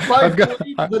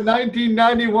the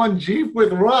 1991 Jeep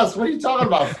with Russ. What are you talking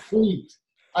about, fleet?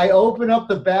 I open up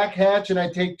the back hatch and I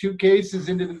take 2 cases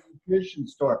into the nutrition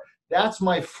store. That's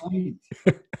my fleet.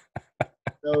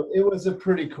 So it was a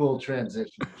pretty cool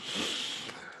transition.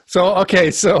 So,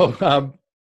 okay. So, a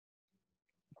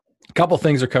couple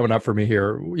things are coming up for me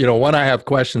here. One I have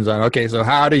questions on. Okay. So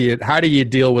how do you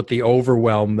deal with the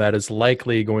overwhelm that is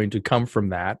likely going to come from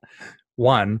that?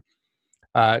 One.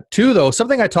 2, though,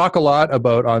 something I talk a lot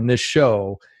about on this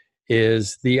show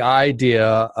is the idea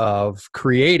of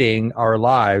creating our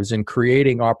lives and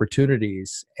creating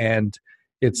opportunities. And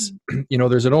it's,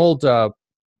 there's an old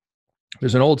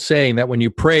saying that when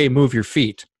you pray, move your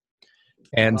feet.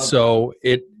 And so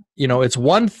it's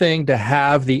one thing to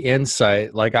have the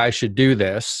insight, like I should do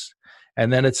this.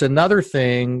 And then it's another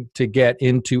thing to get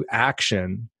into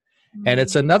action. And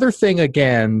it's another thing,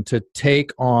 again, to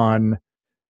take on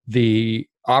the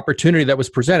opportunity that was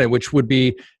presented, which would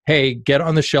be, hey, get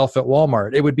on the shelf at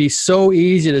Walmart. It would be so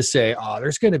easy to say,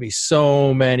 there's going to be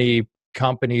so many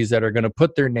companies that are going to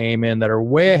put their name in that are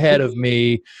way ahead of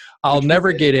me. I'll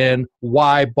never get in.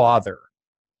 Why bother?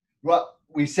 Well,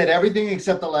 we said everything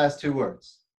except the last 2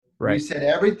 words. Right. We said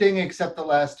everything except the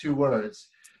last 2 words.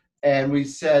 And we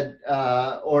said,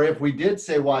 or if we did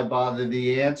say why bother,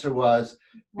 the answer was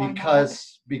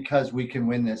because we can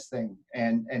win this thing.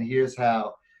 And here's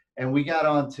how. And we got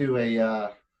onto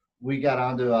a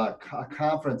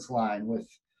conference line with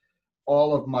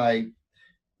all of my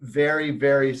very,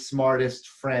 very smartest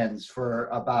friends for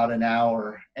about an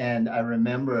hour. And I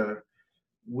remember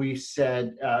we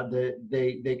said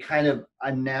they kind of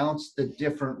announced the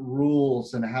different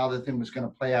rules and how the thing was going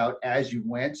to play out as you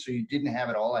went. So you didn't have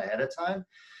it all ahead of time.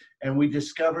 And we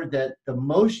discovered that the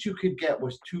most you could get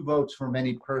was 2 votes from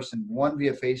any person, 1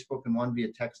 via Facebook and 1 via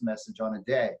text message on a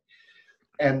day.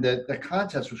 And the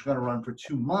contest was going to run for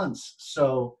 2 months.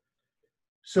 So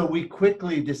we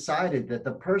quickly decided that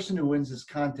the person who wins this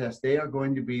contest, they are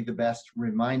going to be the best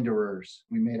reminderers.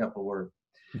 We made up a word.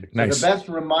 Nice. So the best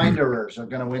reminderers are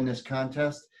going to win this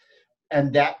contest.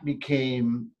 And that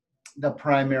became the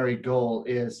primary goal.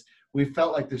 Is we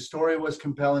felt like the story was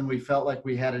compelling. We felt like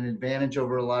we had an advantage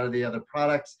over a lot of the other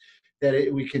products,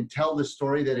 that we can tell the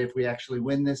story that if we actually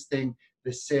win this thing,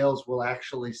 the sales will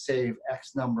actually save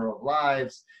X number of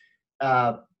lives.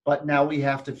 But now we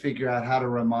have to figure out how to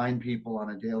remind people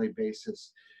on a daily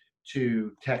basis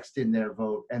to text in their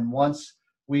vote. And once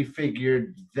we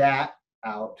figured that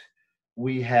out,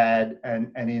 we had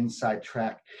an inside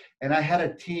track. And I had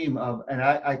a team of, and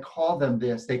I call them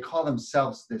this, they call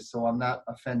themselves this, so I'm not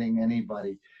offending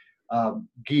anybody,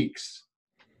 geeks.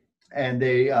 And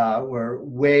they were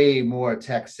way more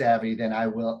tech savvy than I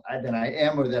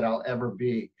am or that I'll ever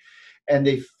be. And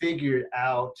they figured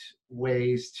out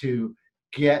ways to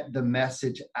get the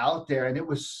message out there. And it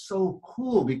was so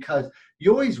cool because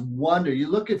you always wonder, you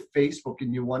look at Facebook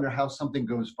and you wonder how something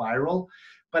goes viral.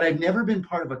 But I've never been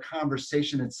part of a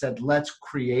conversation that said, let's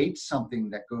create something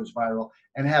that goes viral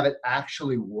and have it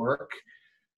actually work.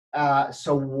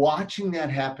 So watching that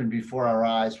happen before our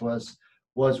eyes was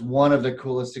one of the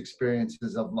coolest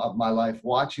experiences of my life,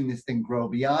 watching this thing grow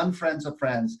beyond friends of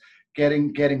friends,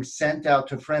 getting sent out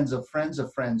to friends of friends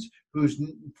of friends whose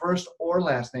first or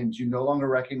last names you no longer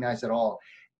recognize at all.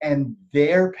 And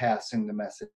they're passing the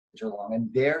message along and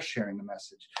they're sharing the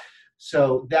message.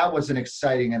 So that was an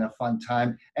exciting and a fun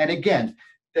time. And again,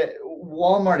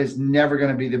 Walmart is never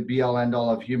going to be the be-all end-all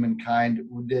of humankind.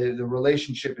 The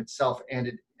relationship itself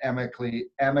ended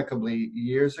amicably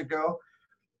years ago.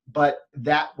 But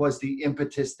that was the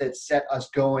impetus that set us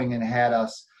going and had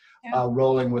us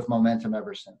rolling with momentum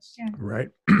ever since. Yeah. Right.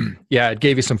 Yeah, it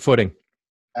gave you some footing.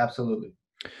 Absolutely.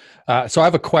 So I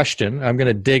have a question. I'm going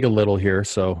to dig a little here.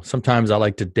 So sometimes I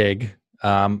like to dig.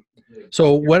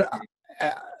 So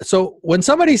when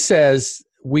somebody says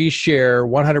we share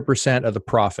 100% of the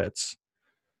profits,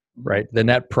 right? The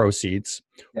net proceeds.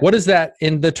 Yeah. What is that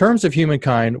in the terms of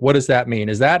humankind? What does that mean?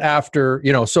 Is that after,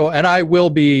 so, and I will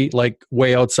be like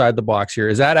way outside the box here.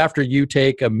 Is that after you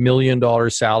take $1 million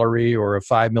salary or a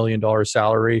 $5 million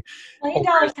salary? $1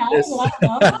 million salary? Well, I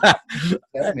don't know.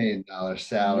 $10 million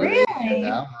salary. Really?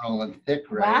 And I'm rolling thick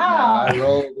right Wow. now. I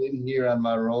rolled in here on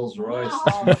my Rolls Royce.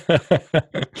 Wow.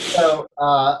 So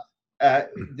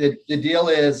the deal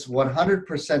is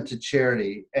 100% to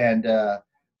charity. And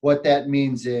what that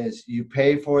means is you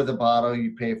pay for the bottle,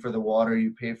 you pay for the water, you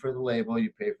pay for the label,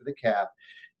 you pay for the cap,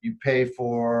 you pay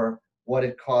for what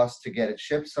it costs to get it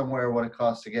shipped somewhere, what it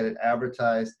costs to get it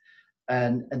advertised.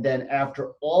 And then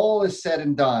after all is said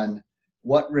and done,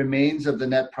 what remains of the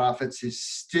net profits is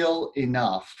still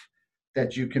enough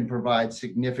that you can provide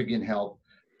significant help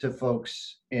to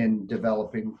folks in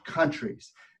developing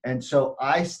countries. And so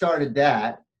I started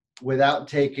that without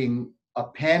taking a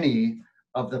penny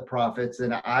of the profits,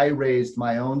 and I raised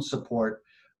my own support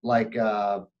like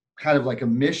kind of like a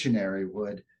missionary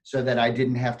would, so that I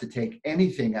didn't have to take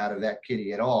anything out of that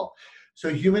kitty at all. So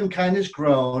Humankind has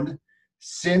grown.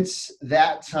 Since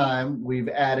that time, we've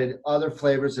added other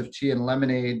flavors of tea and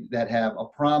lemonade that have a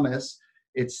promise.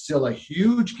 It's still a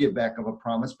huge give back of a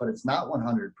promise, but it's not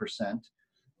 100%.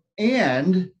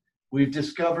 And we've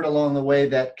discovered along the way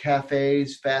that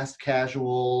cafes, fast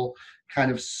casual, kind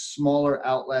of smaller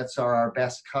outlets are our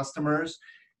best customers.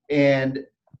 And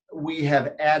we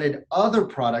have added other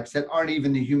products that aren't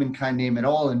even the Humankind name at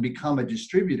all and become a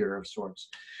distributor of sorts.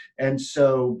 And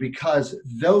so because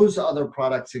those other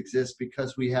products exist,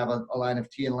 because we have a line of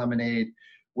tea and lemonade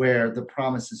where the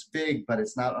promise is big, but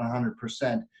it's not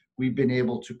 100%, we've been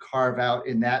able to carve out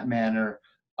in that manner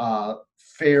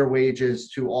fair wages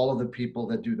to all of the people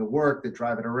that do the work, that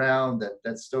drive it around,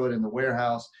 that stow it in the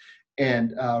warehouse,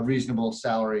 and reasonable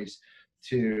salaries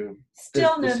to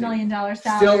Still no $1 million salary.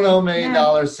 Still no $1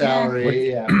 million salary.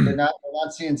 Yeah. Yeah, we're not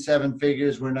seeing 7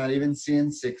 figures. We're not even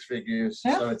seeing 6 figures.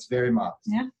 Yeah. So it's very modest.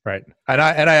 Yeah. Right. And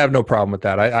I have no problem with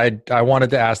that. I wanted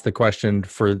to ask the question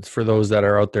for those that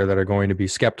are out there that are going to be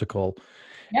skeptical.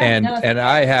 Yeah, and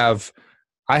I have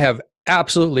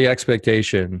absolutely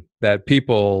expectation that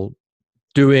people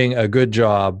doing a good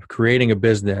job creating a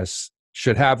business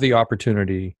should have the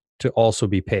opportunity to also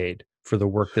be paid for the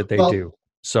work that they do.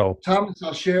 So Thomas,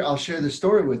 I'll share the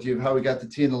story with you of how we got the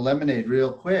tea and the lemonade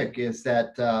real quick. Is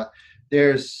that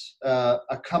there's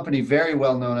a company very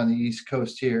well known on the East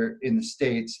Coast here in the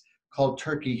States called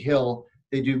Turkey Hill.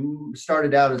 They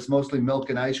started out as mostly milk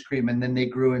and ice cream, and then they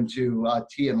grew into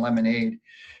tea and lemonade.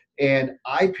 And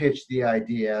I pitched the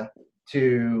idea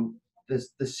to the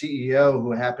CEO,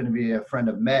 who happened to be a friend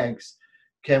of Meg's.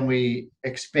 Can we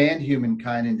expand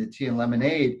Humankind into tea and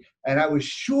lemonade? And I was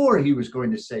sure he was going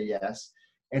to say yes.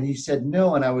 And he said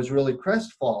no, and I was really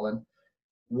crestfallen.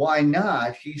 Why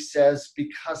not? He says,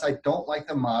 because I don't like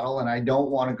the model and I don't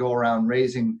want to go around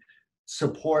raising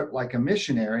support like a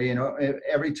missionary,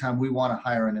 every time we want to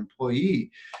hire an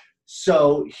employee.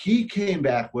 So he came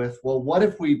back with, well, what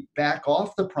if we back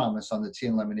off the promise on the tea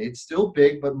and lemonade, still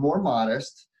big, but more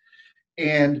modest,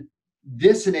 and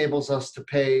this enables us to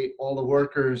pay all the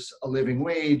workers a living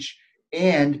wage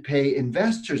and pay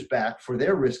investors back for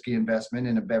their risky investment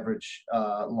in a beverage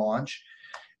launch.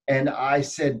 And I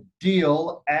said,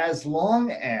 deal, as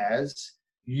long as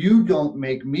you don't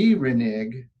make me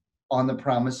renege on the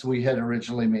promise we had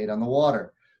originally made on the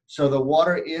water. So the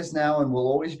water is now and will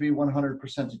always be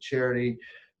 100% to charity.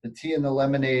 The tea and the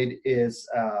lemonade is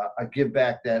a give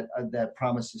back that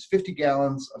promises 50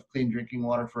 gallons of clean drinking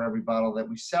water for every bottle that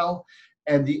we sell.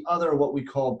 And the other, what we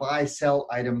call buy, sell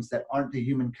items that aren't the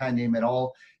Humankind name at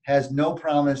all, has no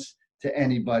promise to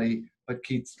anybody, but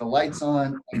keeps the lights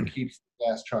on and keeps the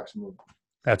gas trucks moving.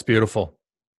 That's beautiful.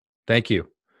 Thank you.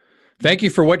 Thank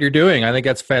you for what you're doing. I think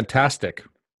that's fantastic.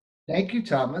 Thank you,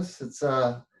 Thomas. It's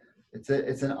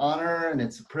an honor and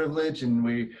it's a privilege, and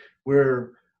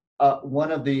we're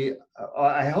one of the,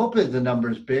 I hope that the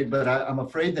number's big, but I'm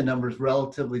afraid the number's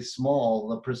relatively small,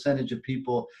 the percentage of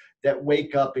people that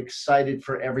wake up excited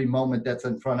for every moment that's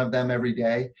in front of them every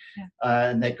day,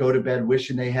 and that go to bed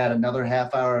wishing they had another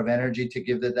half hour of energy to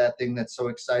give to that thing that's so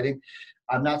exciting.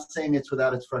 I'm not saying it's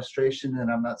without its frustration,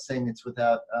 and I'm not saying it's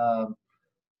without,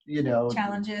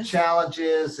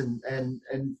 challenges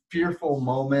and fearful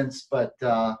moments, but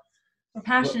we're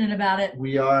passionate about it.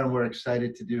 We are, and we're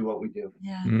excited to do what we do.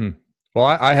 Yeah. Well,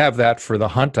 I have that for the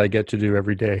hunt I get to do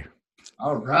every day.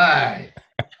 All right.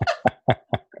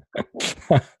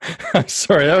 I'm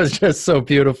sorry, that was just so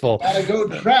beautiful. Gotta go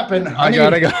trapping, honey.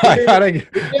 I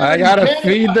gotta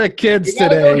feed the kids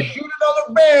today. Go shoot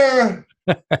another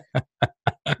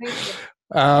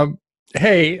bear.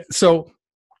 Hey, so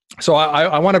So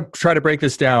I want to try to break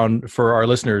this down for our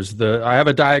listeners. I have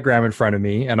a diagram in front of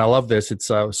me, and I love this. It's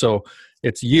so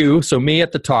it's you, so me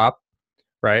at the top,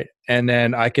 right? And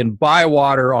then I can buy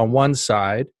water on one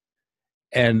side,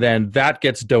 and then that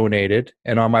gets donated.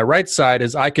 And on my right side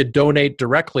is I could donate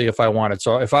directly if I wanted.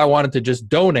 So if I wanted to just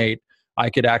donate, I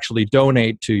could actually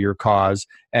donate to your cause.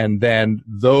 And then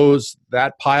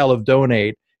that pile of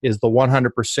donate is the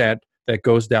 100% that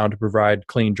goes down to provide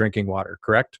clean drinking water,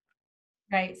 correct?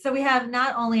 Right. So we have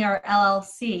not only our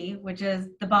LLC, which is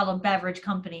the bottled beverage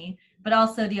company, but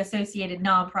also the associated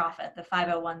nonprofit, the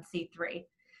 501c3.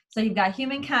 So you've got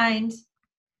Humankind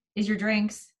is your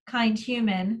drinks, Kind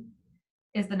Human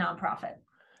is the nonprofit.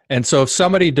 And so if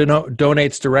somebody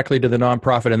donates directly to the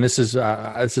nonprofit, and this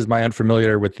is my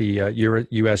unfamiliar with the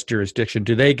U.S. jurisdiction,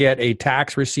 do they get a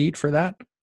tax receipt for that?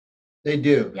 They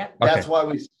do. Yep. That's why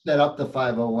we set up the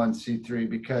 501c3,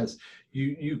 because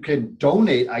you can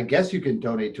donate. I guess you can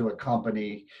donate to a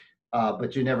company,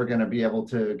 but you're never going to be able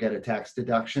to get a tax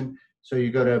deduction. So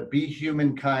you go to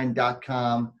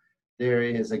behumankind.com. There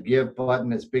is a give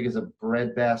button as big as a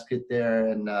bread basket there,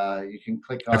 and you can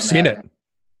click on that. I've seen it.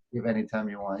 Give anytime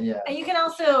you want. Yeah. And you can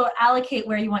also allocate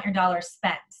where you want your dollars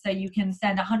spent. So you can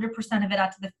send 100% of it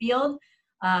out to the field,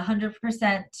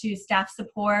 100% to staff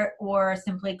support, or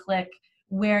simply click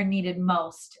where needed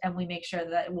most, and we make sure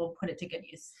that we'll put it to good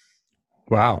use.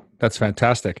 Wow, that's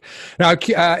fantastic. Now,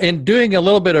 in doing a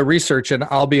little bit of research, and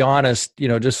I'll be honest,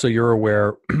 just so you're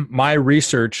aware, my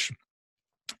research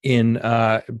in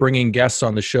bringing guests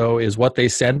on the show is what they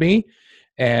send me,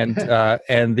 and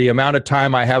the amount of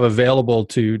time I have available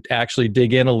to actually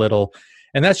dig in a little.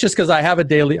 And that's just because I have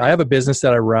a business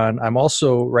that I run. I'm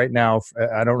also right now,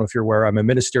 I don't know if you're aware, I'm a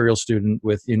ministerial student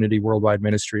with Unity Worldwide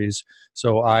Ministries.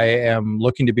 So I am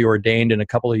looking to be ordained in a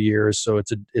couple of years. So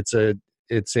it's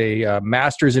a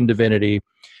master's in divinity.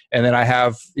 And then I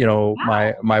have,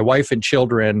 my wife and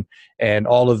children and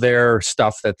all of their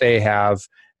stuff that they have.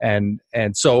 And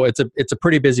so it's a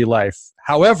pretty busy life.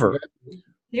 However,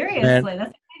 seriously,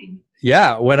 that's exciting.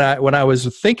 Yeah, when I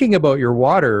was thinking about your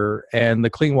water and the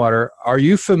clean water, are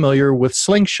you familiar with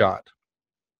Slingshot?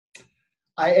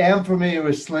 I am familiar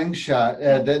with Slingshot.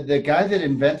 The guy that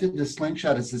invented the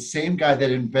Slingshot is the same guy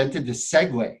that invented the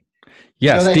Segway.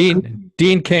 Yes, Dean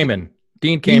Kamen.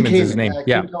 Dean Kamen's his name.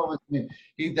 Yeah. The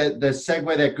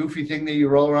Segway, that goofy thing that you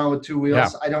roll around with two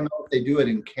wheels. Yeah. I don't know if they do it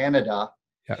in Canada.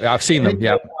 Yeah, I've seen them.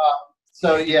 Yeah.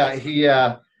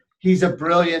 He's a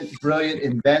brilliant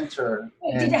inventor.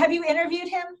 Have you interviewed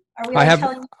him? Are we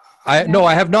No,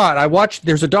 I have not.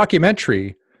 There's a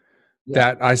documentary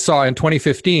that I saw in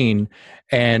 2015,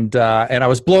 and I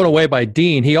was blown away by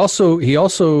Dean. He also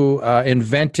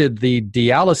invented the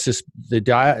dialysis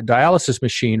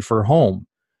machine for home.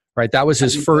 Right, that was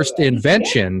his first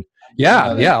invention.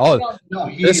 Yeah. Oh,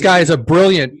 this guy is a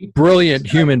brilliant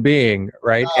human being,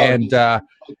 right? And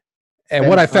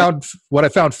what I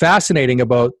found fascinating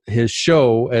about his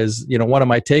show, as one of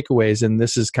my takeaways, and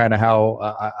this is kind of how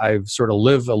I sort of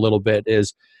live a little bit,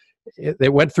 is they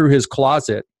went through his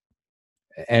closet,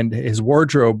 and his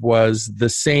wardrobe was the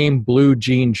same blue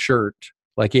jean shirt,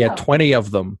 like he had 20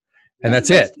 of them, and that's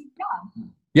it.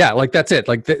 Yeah, like that's it.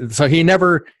 So he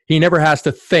never has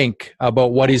to think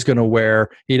about what he's going to wear.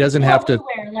 He doesn't have to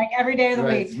wear like every day of the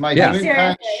week. My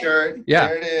Humankind shirt. Yeah.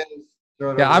 There it is.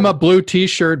 Yeah, I'm a blue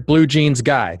t-shirt, blue jeans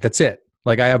guy. That's it.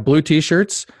 Like I have blue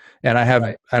t-shirts and I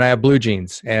have blue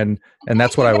jeans, and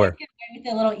that's what I wear. It's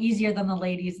a little easier than the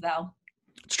ladies, though.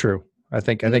 It's true. I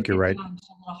think you're right. A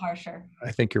little harsher.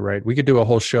 I think you're right. We could do a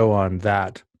whole show on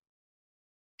that.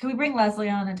 Can we bring Leslie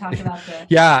on and talk about this?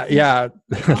 Yeah.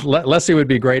 Leslie would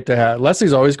be great to have.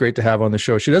 Leslie's always great to have on the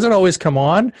show. She doesn't always come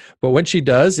on, but when she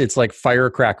does, it's like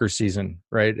firecracker season,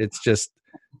 right? It's just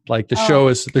like the show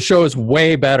is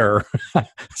way better.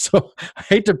 So I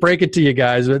hate to break it to you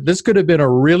guys, but this could have been a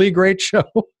really great show.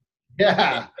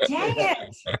 Yeah. Dang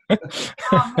it.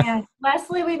 Oh man,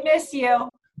 Leslie, we miss you.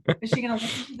 Is she going to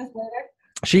listen to this later?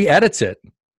 She edits it.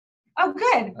 Oh,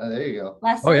 good. There you go.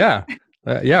 Leslie. Oh yeah.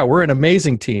 Yeah, we're an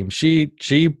amazing team. She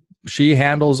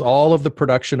handles all of the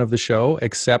production of the show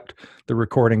except the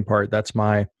recording part. That's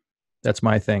my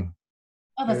thing.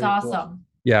 Oh, that's awesome. Cool.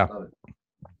 Yeah.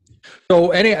 So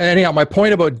anyhow, my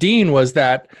point about Dean was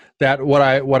that what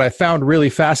I found really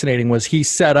fascinating was he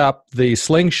set up the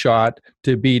Slingshot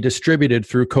to be distributed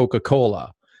through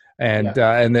Coca-Cola.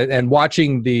 And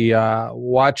watching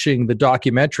the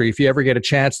documentary, if you ever get a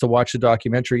chance to watch the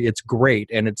documentary, it's great.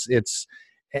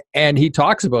 And he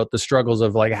talks about the struggles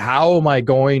of like, how am I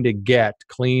going to get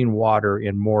clean water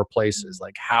in more places?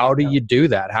 Like, how do you do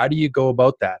that? How do you go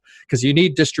about that? Because you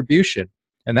need distribution.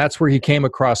 And that's where he came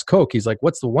across Coke. He's like,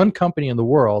 what's the one company in the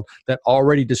world that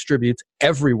already distributes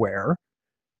everywhere?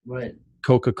 Right.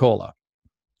 Coca-Cola.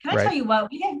 Can I tell you what?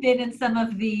 We have been in some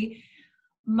of the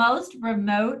most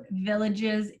remote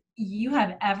villages you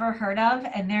have ever heard of,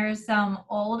 and there's some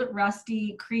old,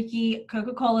 rusty, creaky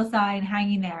Coca-Cola sign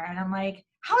hanging there. And I'm like,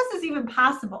 how is this even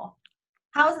possible?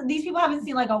 These people haven't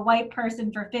seen like a white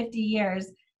person for 50 years,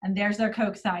 and there's their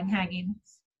Coke sign hanging.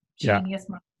 Genius.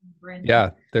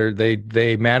 Yeah,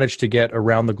 they managed to get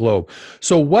around the globe.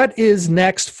 So what is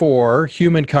next for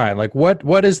humankind? Like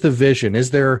what is the vision? Is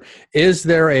there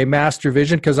a master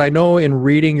vision? Because I know in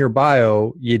reading your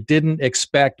bio, you didn't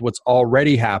expect what's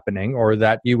already happening or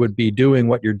that you would be doing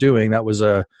what you're doing. That was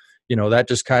that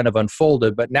just kind of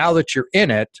unfolded. But now that you're in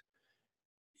it,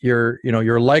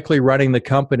 you're likely running the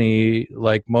company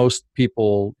like most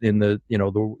people in the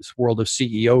world of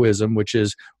CEOism, which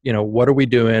is, what are we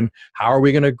doing? How are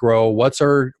we going to grow? What's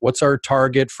our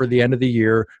target for the end of the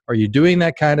year? Are you doing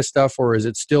that kind of stuff? Or is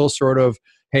it still sort of,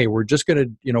 hey, we're just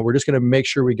going to make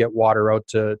sure we get water out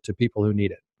to people who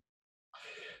need it?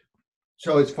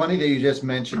 So it's funny that you just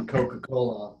mentioned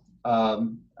Coca-Cola.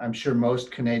 I'm sure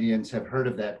most Canadians have heard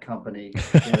of that company.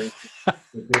 They're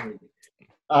big.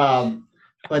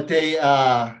 But they,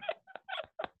 I'm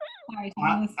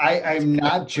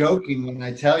not joking when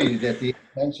I tell you that the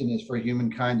intention is for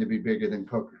humankind to be bigger than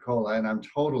Coca-Cola, and I'm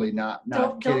totally not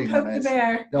kidding. Don't poke the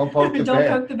bear. Don't poke the bear. Don't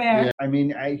poke the bear. Yeah. I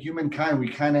mean, humankind, we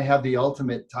kind of have the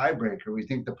ultimate tiebreaker. We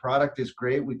think the product is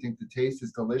great. We think the taste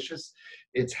is delicious.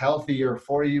 It's healthier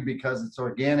for you because it's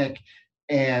organic.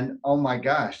 And oh my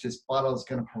gosh, this bottle is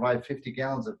going to provide 50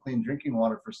 gallons of clean drinking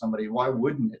water for somebody. Why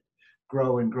wouldn't it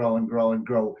grow and grow and grow and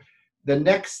grow? The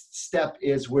next step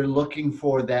is we're looking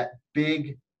for that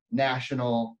big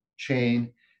national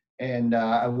chain, and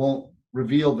I won't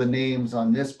reveal the names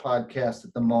on this podcast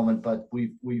at the moment, but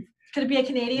we've could it be a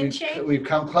Canadian chain? We've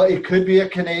come close. It could be a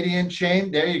Canadian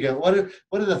chain. There you go. What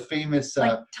are the famous?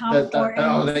 Like Tom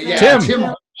Hortons.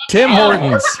 Tim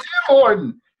Hortons. Tim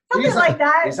Horton. Something like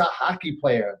that. He's a hockey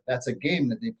player. That's a game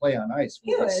that they play on ice.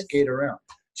 We skate around.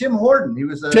 Tim Horton.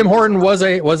 Tim Horton was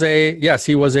a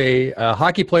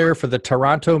hockey player for the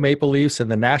Toronto Maple Leafs in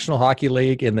the National Hockey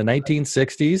League in the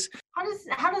 1960s.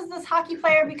 How does this hockey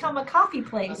player become a coffee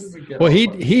place? Well,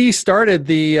 he started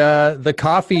the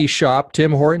coffee shop,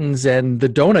 Tim Hortons, and the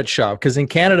donut shop, because in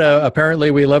Canada apparently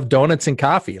we love donuts and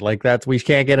coffee. Like that, we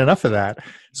can't get enough of that.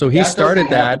 So he started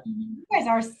that. You guys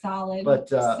are solid,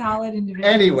 solid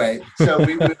individuals. Anyway, so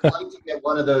we would like to get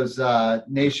one of those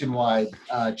nationwide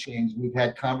chains. We've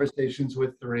had conversations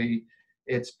with 3.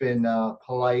 It's been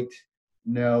polite,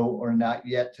 no or not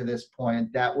yet to this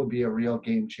point. That would be a real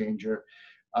game changer.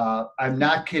 I'm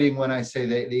not kidding when I say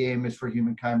that the aim is for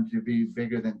humankind to be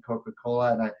bigger than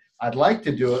Coca-Cola, and I'd like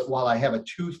to do it while I have a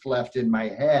tooth left in my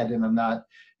head and I'm not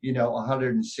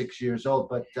 106 years old,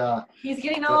 but he's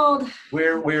getting old.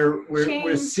 We're seeing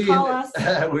we're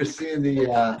seeing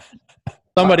the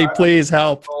somebody please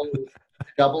help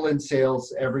double in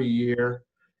sales every year,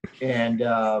 and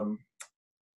the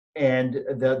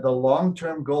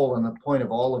long-term goal and the point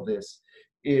of all of this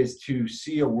is to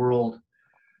see a world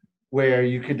where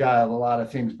you could die of a lot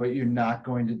of things, but you're not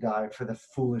going to die for the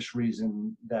foolish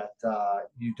reason that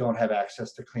you don't have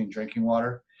access to clean drinking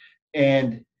water.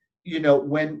 And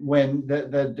when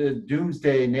the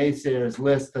doomsday naysayers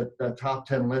list the top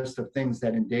 10 list of things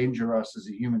that endanger us as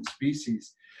a human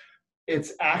species,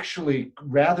 it's actually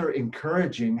rather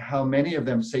encouraging how many of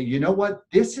them say, you know what,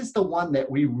 this is the one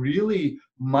that we really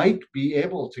might be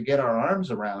able to get our arms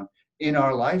around in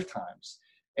our lifetimes.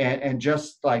 And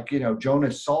just like,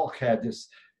 Jonas Salk had this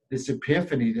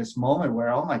epiphany, this moment where,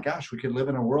 oh my gosh, we could live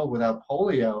in a world without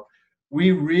polio.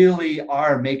 We really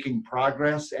are making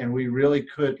progress, and we really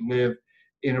could live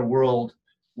in a world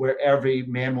where every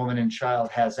man, woman, and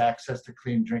child has access to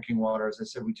clean drinking water. As I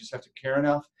said, we just have to care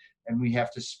enough, and we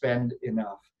have to spend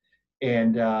enough.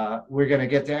 And we're going to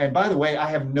get there. And by the way,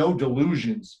 I have no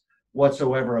delusions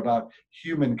whatsoever about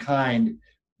humankind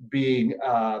being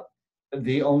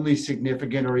the only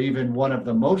significant or even one of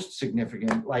the most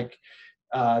significant. Like,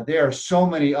 there are so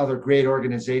many other great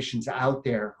organizations out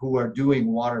there who are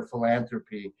doing water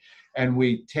philanthropy, and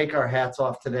we take our hats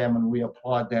off to them and we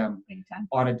applaud them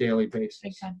on a daily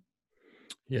basis.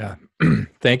 Yeah.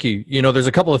 Thank you. There's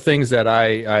a couple of things that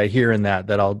I hear in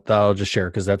that I'll just share,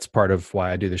 because that's part of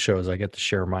why I do the show, is I get to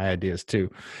share my ideas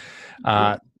too.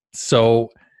 So,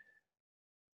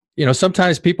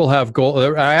 sometimes people have goals.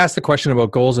 I asked the question about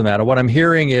goals in that, and what I'm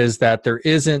hearing is that there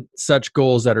isn't such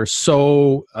goals that are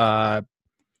so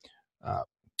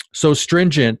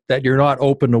stringent that you're not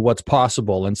open to what's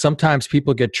possible. And sometimes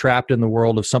people get trapped in the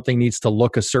world of something needs to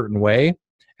look a certain way.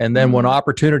 And then when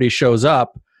opportunity shows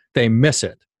up, they miss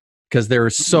it because they're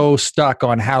so stuck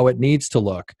on how it needs to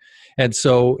look. And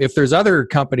so if there's other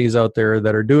companies out there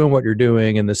that are doing what you're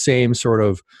doing in the same sort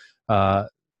of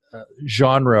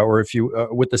genre, or if you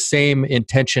with the same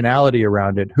intentionality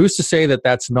around it, who's to say that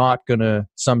that's not going to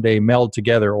someday meld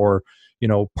together, or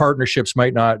partnerships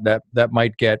might not that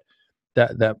might get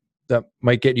that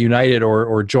might get united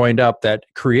or joined up that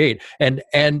create and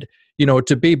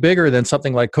to be bigger than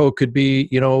something like Coke could be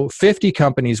 50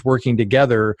 companies working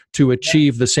together to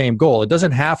achieve the same goal. It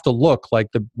doesn't have to look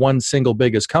like the one single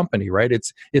biggest company, right?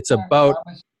 It's about.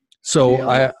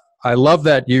 So I love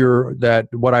that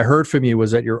what I heard from you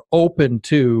was that you're open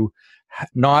to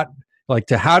not like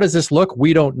to how does this look?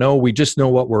 We don't know. We just know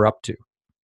what we're up to.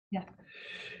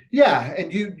 Yeah.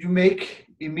 And you make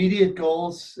immediate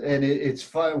goals, and it's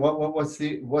fun. What's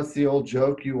the old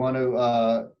joke? You want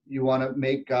to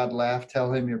make God laugh,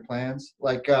 tell him your plans.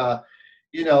 Like,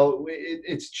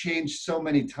 it's changed so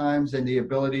many times, and the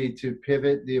ability to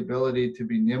pivot, the ability to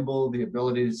be nimble, the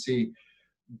ability to see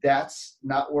that's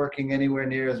not working anywhere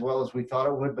near as well as we thought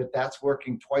it would, but that's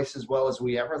working twice as well as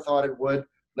we ever thought it would.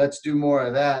 Let's do more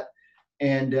of that.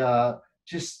 And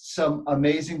just some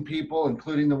amazing people,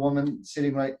 including the woman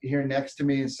sitting right here next to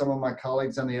me and some of my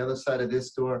colleagues on the other side of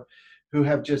this door, who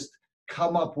have just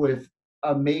come up with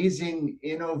amazing,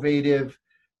 innovative,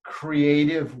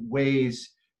 creative ways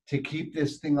to keep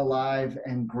this thing alive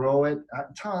and grow it.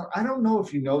 Tom, I don't know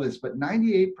if you know this, but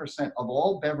 98% of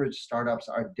all beverage startups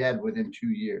are dead within 2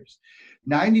 years.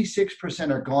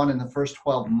 96% are gone in the first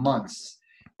 12 months,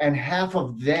 and half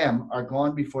of them are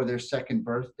gone before their second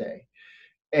birthday.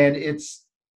 And it's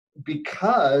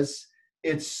because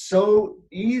it's so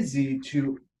easy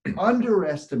to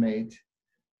underestimate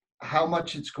how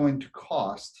much it's going to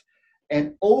cost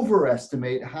and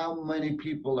overestimate how many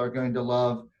people are going to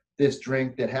love this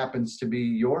drink that happens to be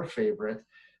your favorite,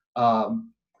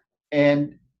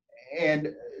 and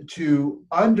to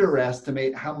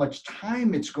underestimate how much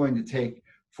time it's going to take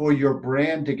for your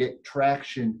brand to get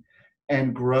traction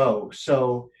and grow.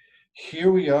 So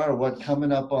here we are,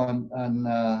 coming up on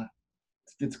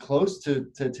it's close to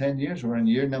 10 years. We're in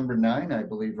year number 9, I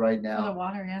believe, right now. Oh,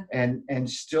 water, yeah. And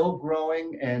still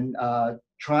growing and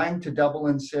trying to double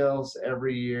in sales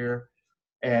every year.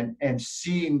 And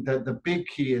seeing the big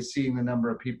key is seeing the number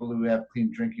of people who have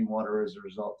clean drinking water as a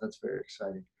result. That's very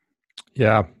exciting.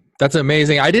 Yeah, that's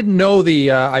amazing. I didn't know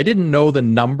the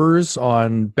numbers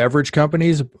on beverage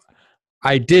companies.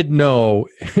 I did know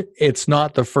it's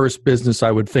not the first business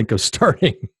I would think of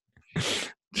starting.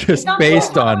 Just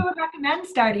based on. I would recommend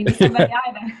starting to somebody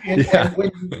either. And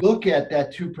when you look at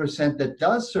that 2% that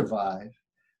does survive,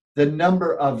 the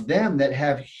number of them that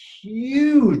have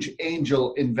huge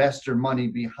angel investor money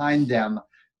behind them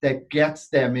that gets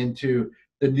them into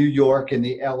the New York and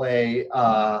the LA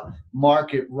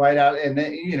market right out. And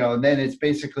then, and then it's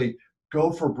basically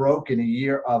go for broke in a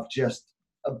year of just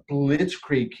a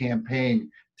blitzkrieg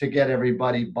campaign to get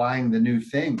everybody buying the new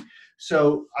thing.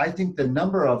 So I think the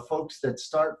number of folks that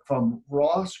start from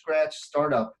raw scratch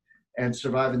startup and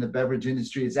survive in the beverage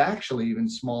industry is actually even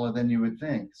smaller than you would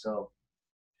think. So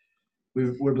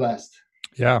we're blessed.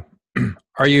 Yeah.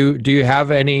 Do you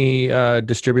have any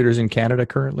distributors in Canada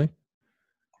currently?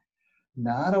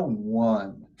 Not a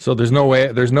one. So there's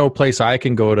no place I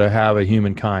can go to have a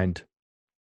Humankind.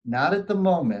 Not at the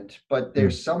moment, but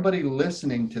there's somebody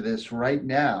listening to this right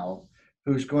now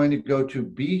who's going to go to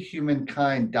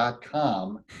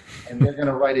behumankind.com, and they're going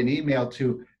to write an email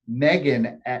to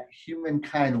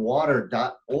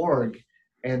megan@humankindwater.org,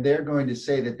 and they're going to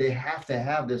say that they have to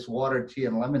have this water, tea,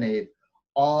 and lemonade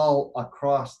all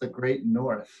across the great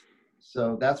north.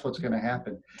 So that's what's going to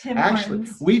happen. Actually,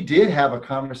 we did have a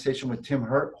conversation with Tim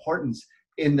Hortons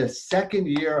in the second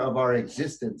year of our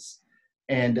existence,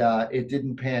 and it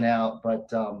didn't pan out, but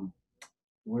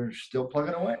we're still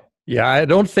plugging away. Yeah, I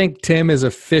don't think Tim is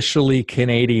officially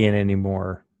Canadian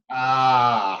anymore.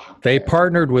 They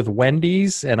partnered with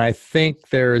Wendy's, and I think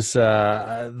there's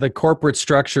the corporate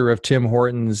structure of Tim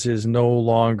Hortons is no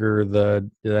longer the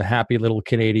happy little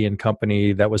Canadian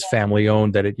company that was family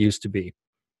owned that it used to be.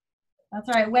 That's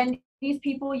right. Wendy's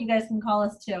people, you guys can call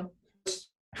us too.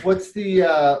 What's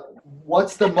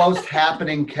the most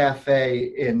happening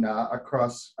cafe in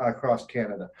across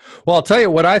Canada? Well, I'll tell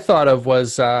you what I thought of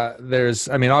was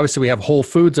obviously we have Whole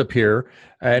Foods up here,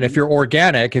 and if you're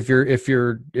organic, if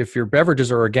your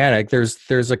beverages are organic,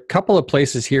 there's a couple of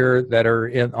places here that are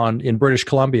in British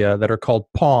Columbia that are called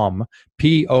POMME,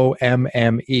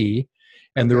 POMME,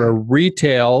 and they're a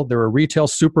retail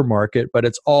supermarket, but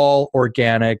it's all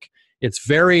organic. It's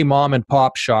very mom and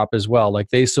pop shop as well. Like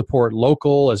they support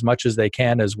local as much as they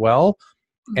can as well.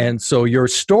 And so your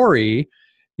story,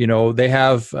 they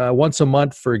have once a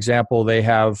month, for example, they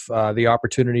have the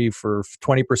opportunity for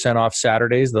 20% off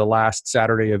Saturdays, the last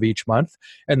Saturday of each month.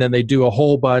 And then they do a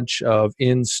whole bunch of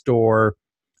in-store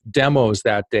demos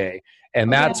that day.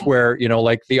 And that's where,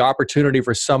 like the opportunity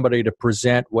for somebody to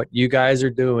present what you guys are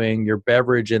doing, your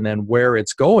beverage, and then where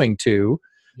it's going to,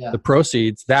 the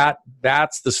proceeds,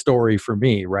 that's the story for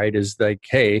me, right? Is like,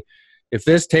 hey, if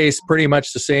this tastes pretty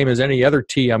much the same as any other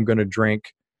tea I'm going to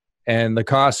drink, and the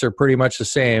costs are pretty much the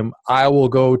same, I will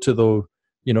go to the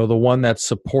one that's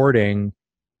supporting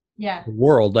the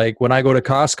world. Like when I go to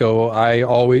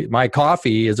Costco, my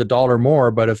coffee is $1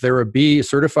 more, but if they're a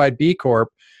certified B Corp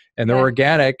and they're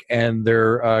organic and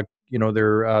they're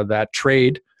that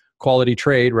quality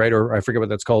trade, right? Or I forget what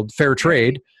that's called, fair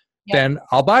trade, then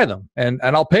I'll buy them and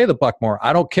I'll pay the buck more.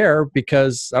 I don't care about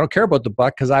the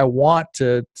buck, because I want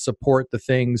to support the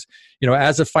things,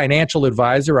 as a financial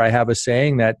advisor, I have a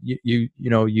saying that we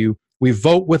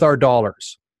vote with our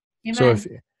dollars. Amen. So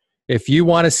if you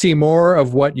want to see more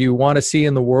of what you want to see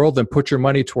in the world, then put your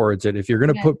money towards it. If you're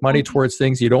going to put money towards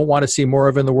things you don't want to see more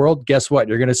of in the world, guess what?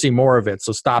 You're going to see more of it.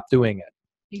 So stop doing it.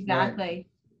 Exactly. Right.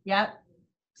 Yep.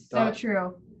 So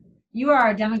true. You are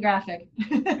our demographic.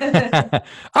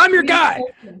 I'm your guy.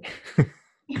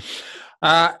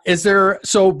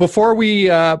 So before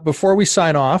we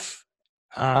sign off,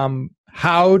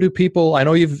 how do people, I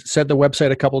know you've said the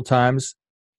website a couple of times.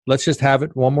 Let's just have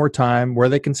it one more time, where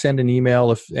they can send an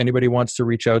email if anybody wants to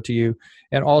reach out to you.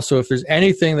 And also, if there's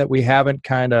anything that we haven't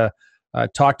kind of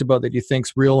talked about that you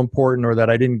think's real important or that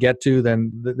I didn't get to,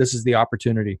 then this is the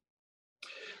opportunity.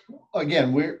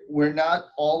 Again, we're not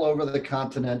all over the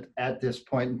continent at this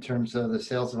point in terms of the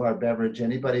sales of our beverage.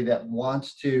 Anybody that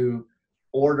wants to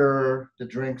order the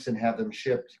drinks and have them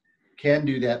shipped can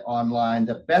do that online.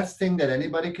 The best thing that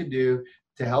anybody could do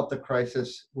to help the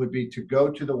crisis would be to go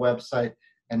to the website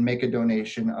and make a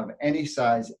donation of any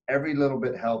size. Every little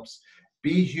bit helps.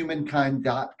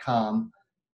 BeHumankind.com,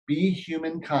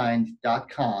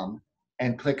 BeHumankind.com,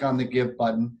 and click on the give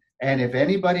button. And if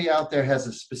anybody out there has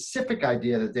a specific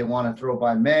idea that they want to throw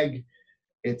by Meg,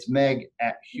 it's Meg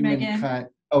at Humankind. Megan.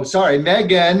 Oh, sorry,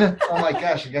 Megan. Oh my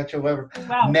gosh, I got you. Wow.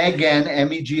 Megan,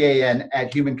 MEGAN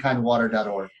at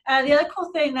humankindwater.org. The other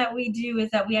cool thing that we do is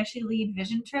that we actually lead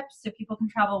vision trips, so people can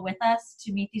travel with us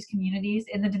to meet these communities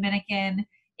in the Dominican,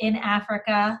 in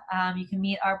Africa. You can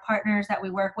meet our partners that we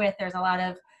work with. There's a lot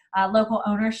of local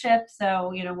ownership,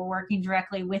 so we're working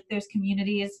directly with those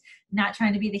communities, not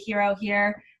trying to be the hero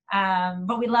here.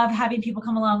 But we love having people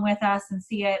come along with us and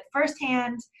see it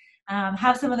firsthand,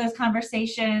 have some of those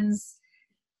conversations,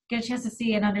 get a chance to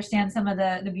see and understand some of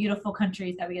the beautiful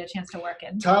countries that we get a chance to work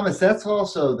in. Thomas, that's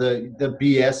also the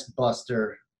BS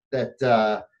buster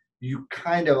that you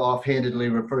kind of offhandedly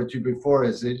referred to before.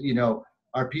 Is it,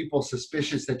 are people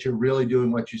suspicious that you're really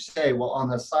doing what you say? Well, on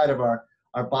the side of our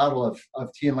bottle of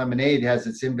tea and lemonade has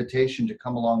its invitation to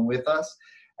come along with us.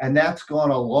 And that's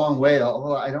gone a long way.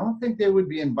 Well, I don't think they would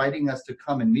be inviting us to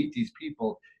come and meet these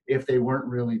people if they weren't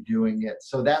really doing it.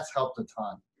 So that's helped a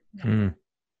ton. Mm.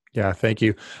 Yeah, thank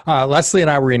you. Leslie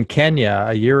and I were in Kenya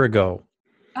a year ago.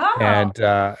 Oh. And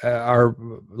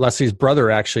Leslie's brother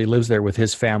actually lives there with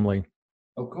his family.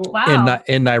 Oh, cool. Wow.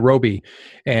 In Nairobi.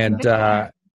 And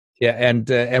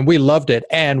and we loved it.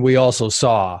 And we also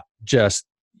saw just,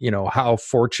 how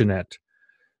fortunate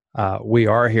we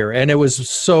are here. And it was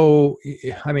so,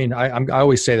 I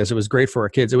always say this, it was great for our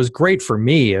kids. It was great for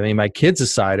me. I mean, my kids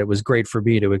aside, it was great for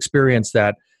me to experience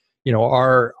that.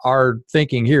 Our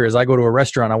thinking here is I go to a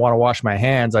restaurant, I want to wash my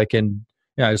hands. I can,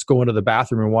 just go into the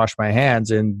bathroom and wash my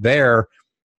hands. And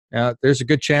there's a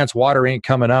good chance water ain't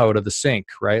coming out of the sink,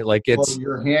 right? Like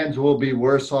your hands will be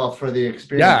worse off for the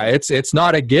experience. Yeah, it's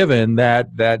not a given that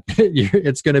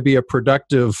it's going to be a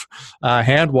productive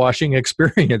hand washing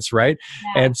experience, right?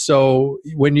 Yeah. And so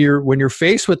when you're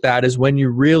faced with that is when you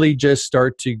really just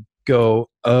start to go,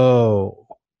 oh,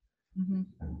 mm-hmm.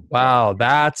 Wow,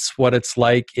 that's what it's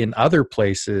like in other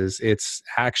places. It's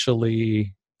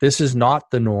actually, this is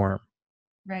not the norm.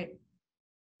 Right.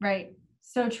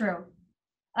 So true.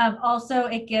 Also,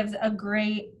 it gives a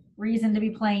great reason to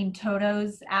be playing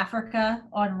Toto's Africa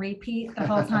on repeat the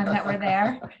whole time that we're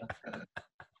there.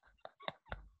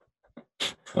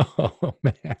 Oh,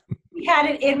 man. We had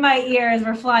it in my ears.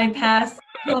 We're flying past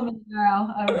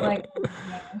Kilimanjaro. I was like, oh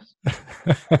my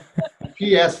gosh.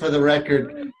 P.S. for the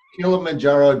record,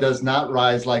 Kilimanjaro does not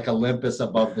rise like Olympus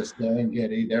above the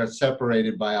Serengeti. They're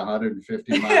separated by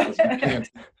 150 miles.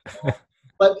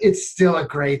 But it's still a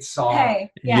great song.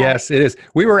 Hey, yeah. Yes, it is.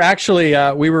 We were actually,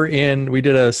 we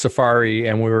did a safari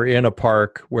and we were in a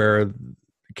park where,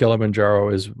 Kilimanjaro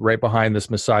is right behind this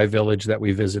Maasai village that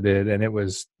we visited, and it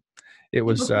was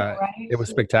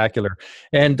spectacular.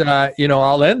 And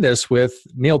I'll end this with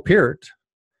Neil Peart.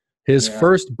 His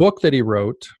first book that he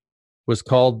wrote was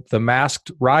called The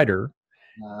Masked Rider,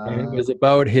 and it was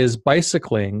about his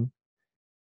bicycling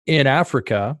in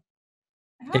Africa,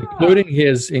 including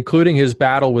his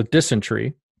battle with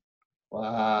dysentery.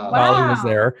 Wow. While he was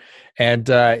there. And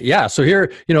so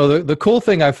here, the cool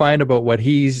thing I find about what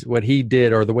he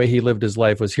did, or the way he lived his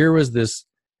life, was here was this,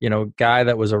 guy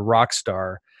that was a rock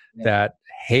star that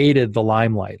hated the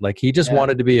limelight. Like, he just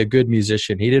wanted to be a good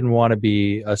musician. He didn't want to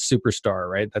be a superstar,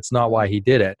 right? That's not why he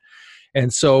did it.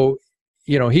 And so,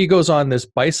 he goes on this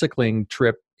bicycling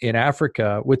trip in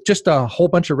Africa with just a whole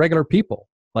bunch of regular people.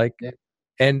 Like,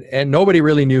 and nobody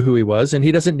really knew who he was, and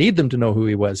he doesn't need them to know who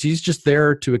he was. He's just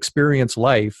there to experience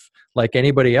life like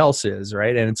anybody else is,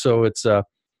 right? And so it's a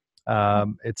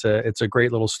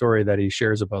great little story that he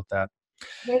shares about that.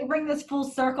 Way to bring this full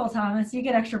circle, Thomas. You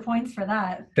get extra points for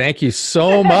that. Thank you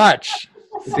so much.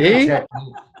 See,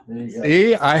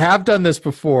 I have done this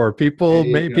before. People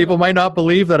might not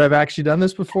believe that I've actually done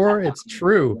this before. It's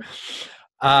true.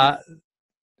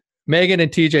 Megan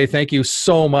and TJ, thank you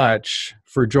so much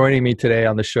for joining me today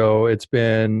on the show. It's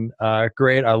been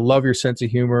great. I love your sense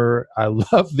of humor. I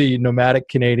love the nomadic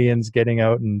Canadians getting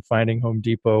out and finding Home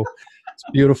Depot. It's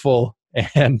beautiful.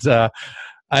 And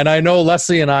I know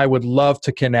Leslie and I would love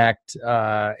to connect.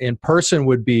 In person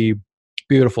would be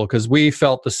beautiful, because we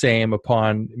felt the same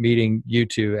upon meeting you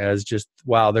two, as just,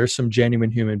 wow, there's some genuine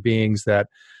human beings that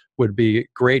would be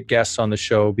great guests on the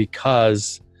show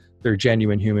because they're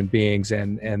genuine human beings,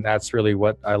 and that's really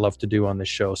what I love to do on this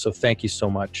show. So thank you so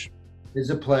much.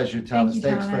 It's a pleasure, Thomas.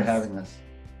 Thanks for having us.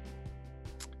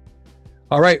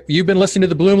 All right, you've been listening to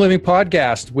the Bloom Living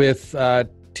Podcast with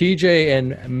TJ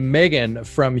and Megan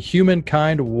from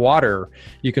Humankind Water.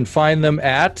 You can find them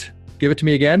at, give it to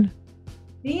me again,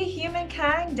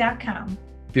 thehumankind.com.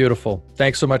 Beautiful.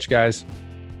 Thanks so much, guys.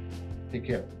 Take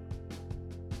care.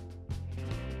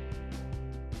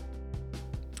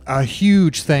 A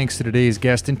huge thanks to today's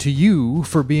guest and to you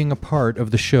for being a part of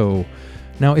the show.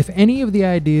 Now, if any of the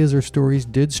ideas or stories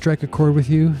did strike a chord with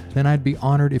you, then I'd be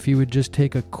honored if you would just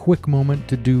take a quick moment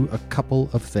to do a couple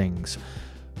of things.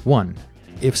 One,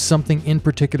 if something in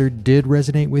particular did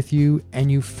resonate with you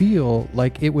and you feel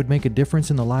like it would make a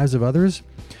difference in the lives of others,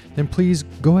 then please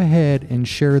go ahead and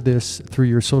share this through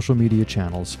your social media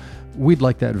channels. We'd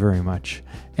like that very much.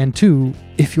 And two,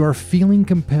 if you are feeling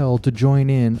compelled to join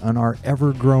in on our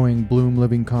ever-growing Bloom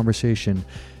Living conversation,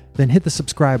 then hit the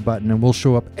subscribe button and we'll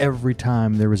show up every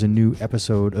time there is a new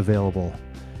episode available.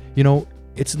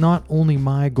 It's not only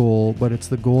my goal, but it's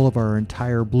the goal of our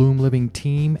entire Bloom Living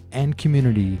team and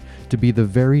community to be the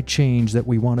very change that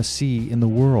we want to see in the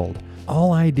world.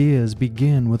 All ideas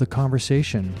begin with a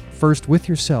conversation, first with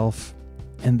yourself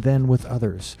and then with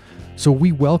others. So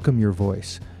we welcome your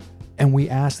voice, and we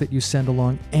ask that you send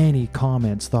along any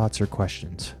comments, thoughts, or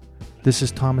questions. This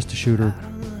is Thomas DeShooter,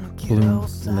 Bloom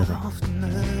Living.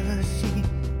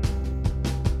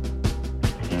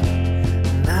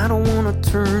 I don't want to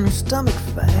turn your stomach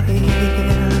fast.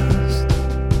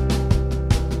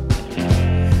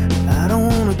 I don't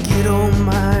want to get all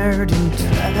mired in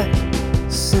tight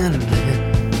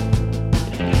sentiment.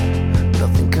 But I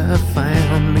think I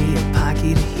found me a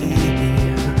pocket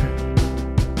here.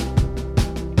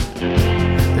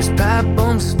 There's pipe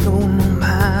bombs floating on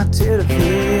my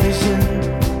television.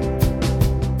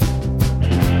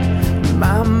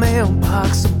 My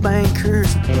mailbox of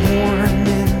bankers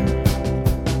warning.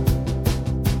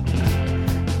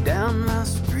 Down my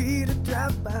street, a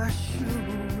drive-by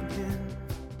shoe.